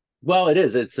 Well, it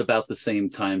is. It's about the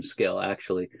same time scale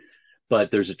actually,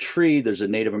 but there's a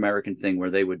Native American thing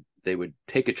where they would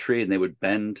take a tree and they would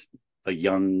bend a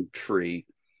young tree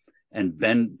and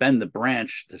bend the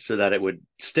branch so that it would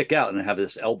stick out and have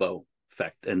this elbow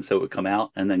effect, and so it would come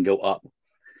out and then go up,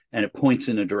 and it points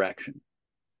in a direction,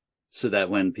 so that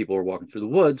when people are walking through the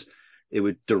woods, it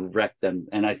would direct them.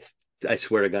 And I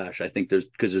swear to gosh, I think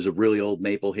because there's a really old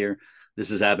maple here. This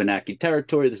is Abenaki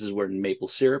territory. This is where maple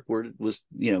syrup was,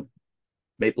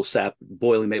 maple sap,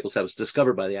 boiling maple sap was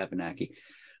discovered by the Abenaki.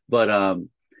 But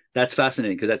that's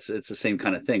fascinating because it's the same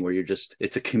kind of thing where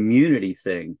it's a community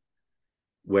thing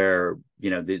where,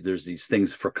 there's these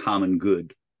things for common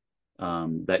good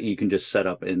that you can just set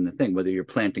up in the thing, whether you're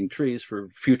planting trees for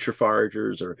future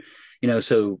foragers or,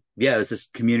 so yeah, it's this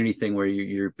community thing where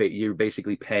you're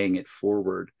basically paying it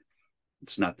forward.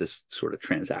 It's not this sort of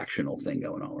transactional thing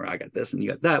going on where I got this and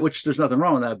you got that, which there's nothing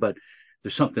wrong with that, but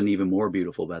there's something even more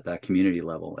beautiful about that community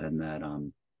level, and that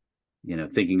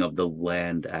thinking of the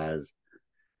land as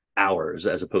ours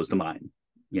as opposed to mine.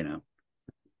 yeah,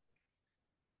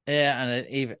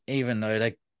 and even now,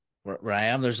 like where I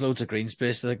am, there's loads of green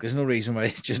space. Like, there's no reason why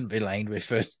it shouldn't be lined with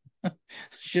fruit.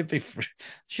 should be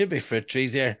fruit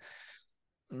trees here.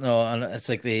 No, and it's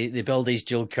like they build these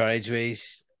dual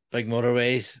carriageways, big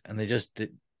motorways, and they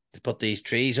put these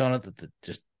trees on it that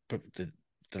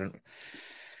they're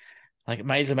like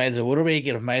miles and miles of waterway. You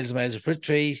get miles and miles of fruit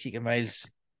trees. You get miles.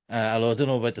 Although I don't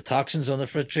know about the toxins on the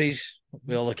fruit trees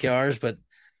with all the cars, but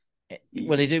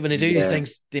when they do these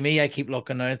things, to me, I keep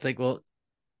looking now and think, well,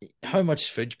 how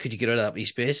much food could you get out of that wee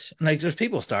space? And like, there's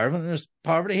people starving. There's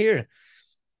poverty here,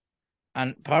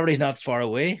 and poverty's not far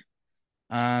away.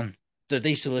 And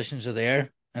these solutions are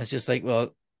there, and it's just like,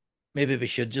 well, maybe we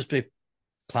should just be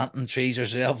planting trees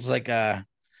yourselves, like what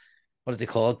do they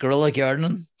call it? Guerrilla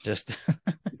gardening. Just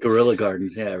Guerrilla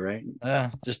gardens, yeah, right.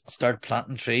 just start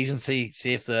planting trees and see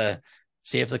if the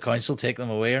council take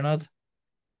them away or not.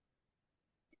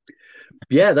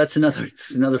 Yeah, it's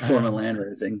another form of land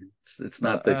raising. It's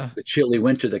not the chilly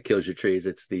winter that kills your trees.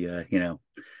 It's the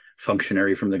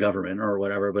functionary from the government or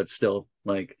whatever. But still,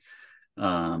 like,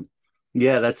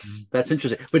 yeah, that's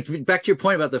interesting. But back to your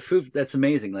point about the food, that's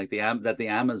amazing. Like that the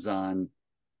Amazon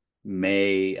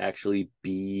may actually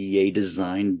be a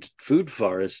designed food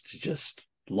forest just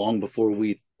long before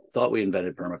we thought we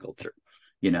invented permaculture.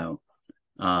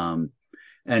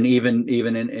 And even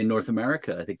in North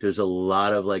America, I think there's a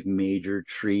lot of like major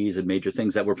trees and major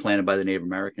things that were planted by the Native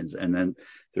Americans. And then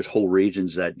there's whole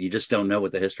regions that you just don't know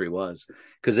what the history was,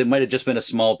 because it might have just been a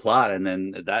small plot and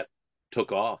then that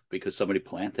took off because somebody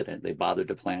planted it. They bothered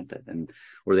to plant it,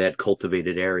 or they had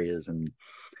cultivated areas. And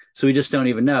so we just don't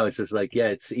even know. It's just like, yeah,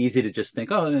 it's easy to just think,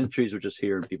 oh, the trees were just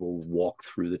here and people walk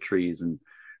through the trees and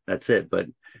that's it. But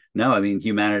no, I mean,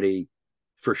 humanity,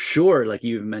 for sure, like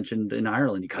you mentioned in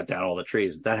Ireland, you cut down all the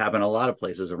trees. That happened in a lot of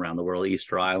places around the world,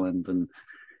 Easter Island, and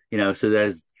so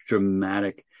there's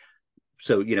dramatic.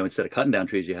 So instead of cutting down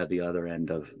trees, you have the other end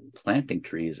of planting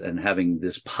trees and having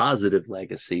this positive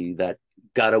legacy that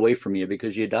got away from you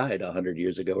because you died 100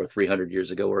 years ago, or 300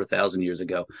 years ago, or 1,000 years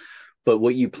ago. But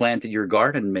what you planted your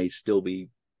garden may still be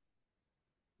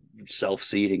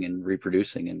self-seeding and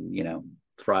reproducing and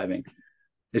thriving.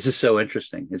 This is so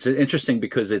interesting. It's interesting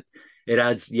because it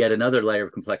adds yet another layer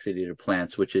of complexity to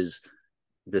plants, which is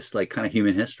this like kind of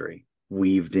human history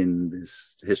weaved in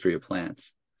this history of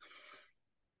plants.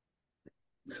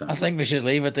 So I think we should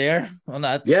leave it there on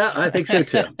that. Yeah, I think so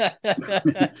too.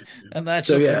 And that's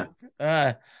so yeah.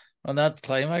 On that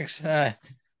climax.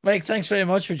 Mike, thanks very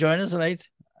much for joining us tonight.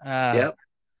 Yep.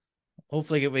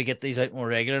 Hopefully we get these out more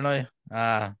regular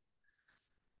now.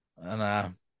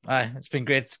 It's been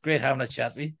great having a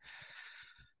chat with you.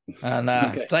 And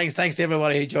Okay. thanks to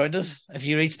everybody who joined us. If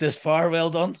you reached this far, well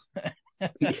done.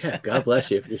 Yeah, God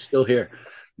bless you if you're still here.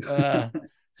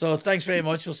 So thanks very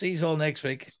much. We'll see you all next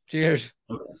week. Cheers.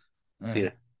 Okay. See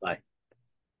you. Bye.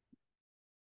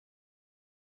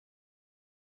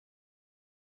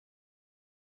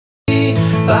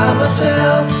 By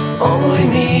myself, only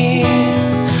me.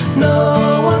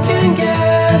 No one can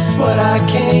guess what I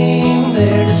came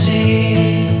there to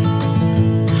see.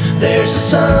 There's a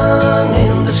sun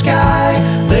in the sky,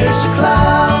 there's a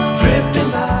cloud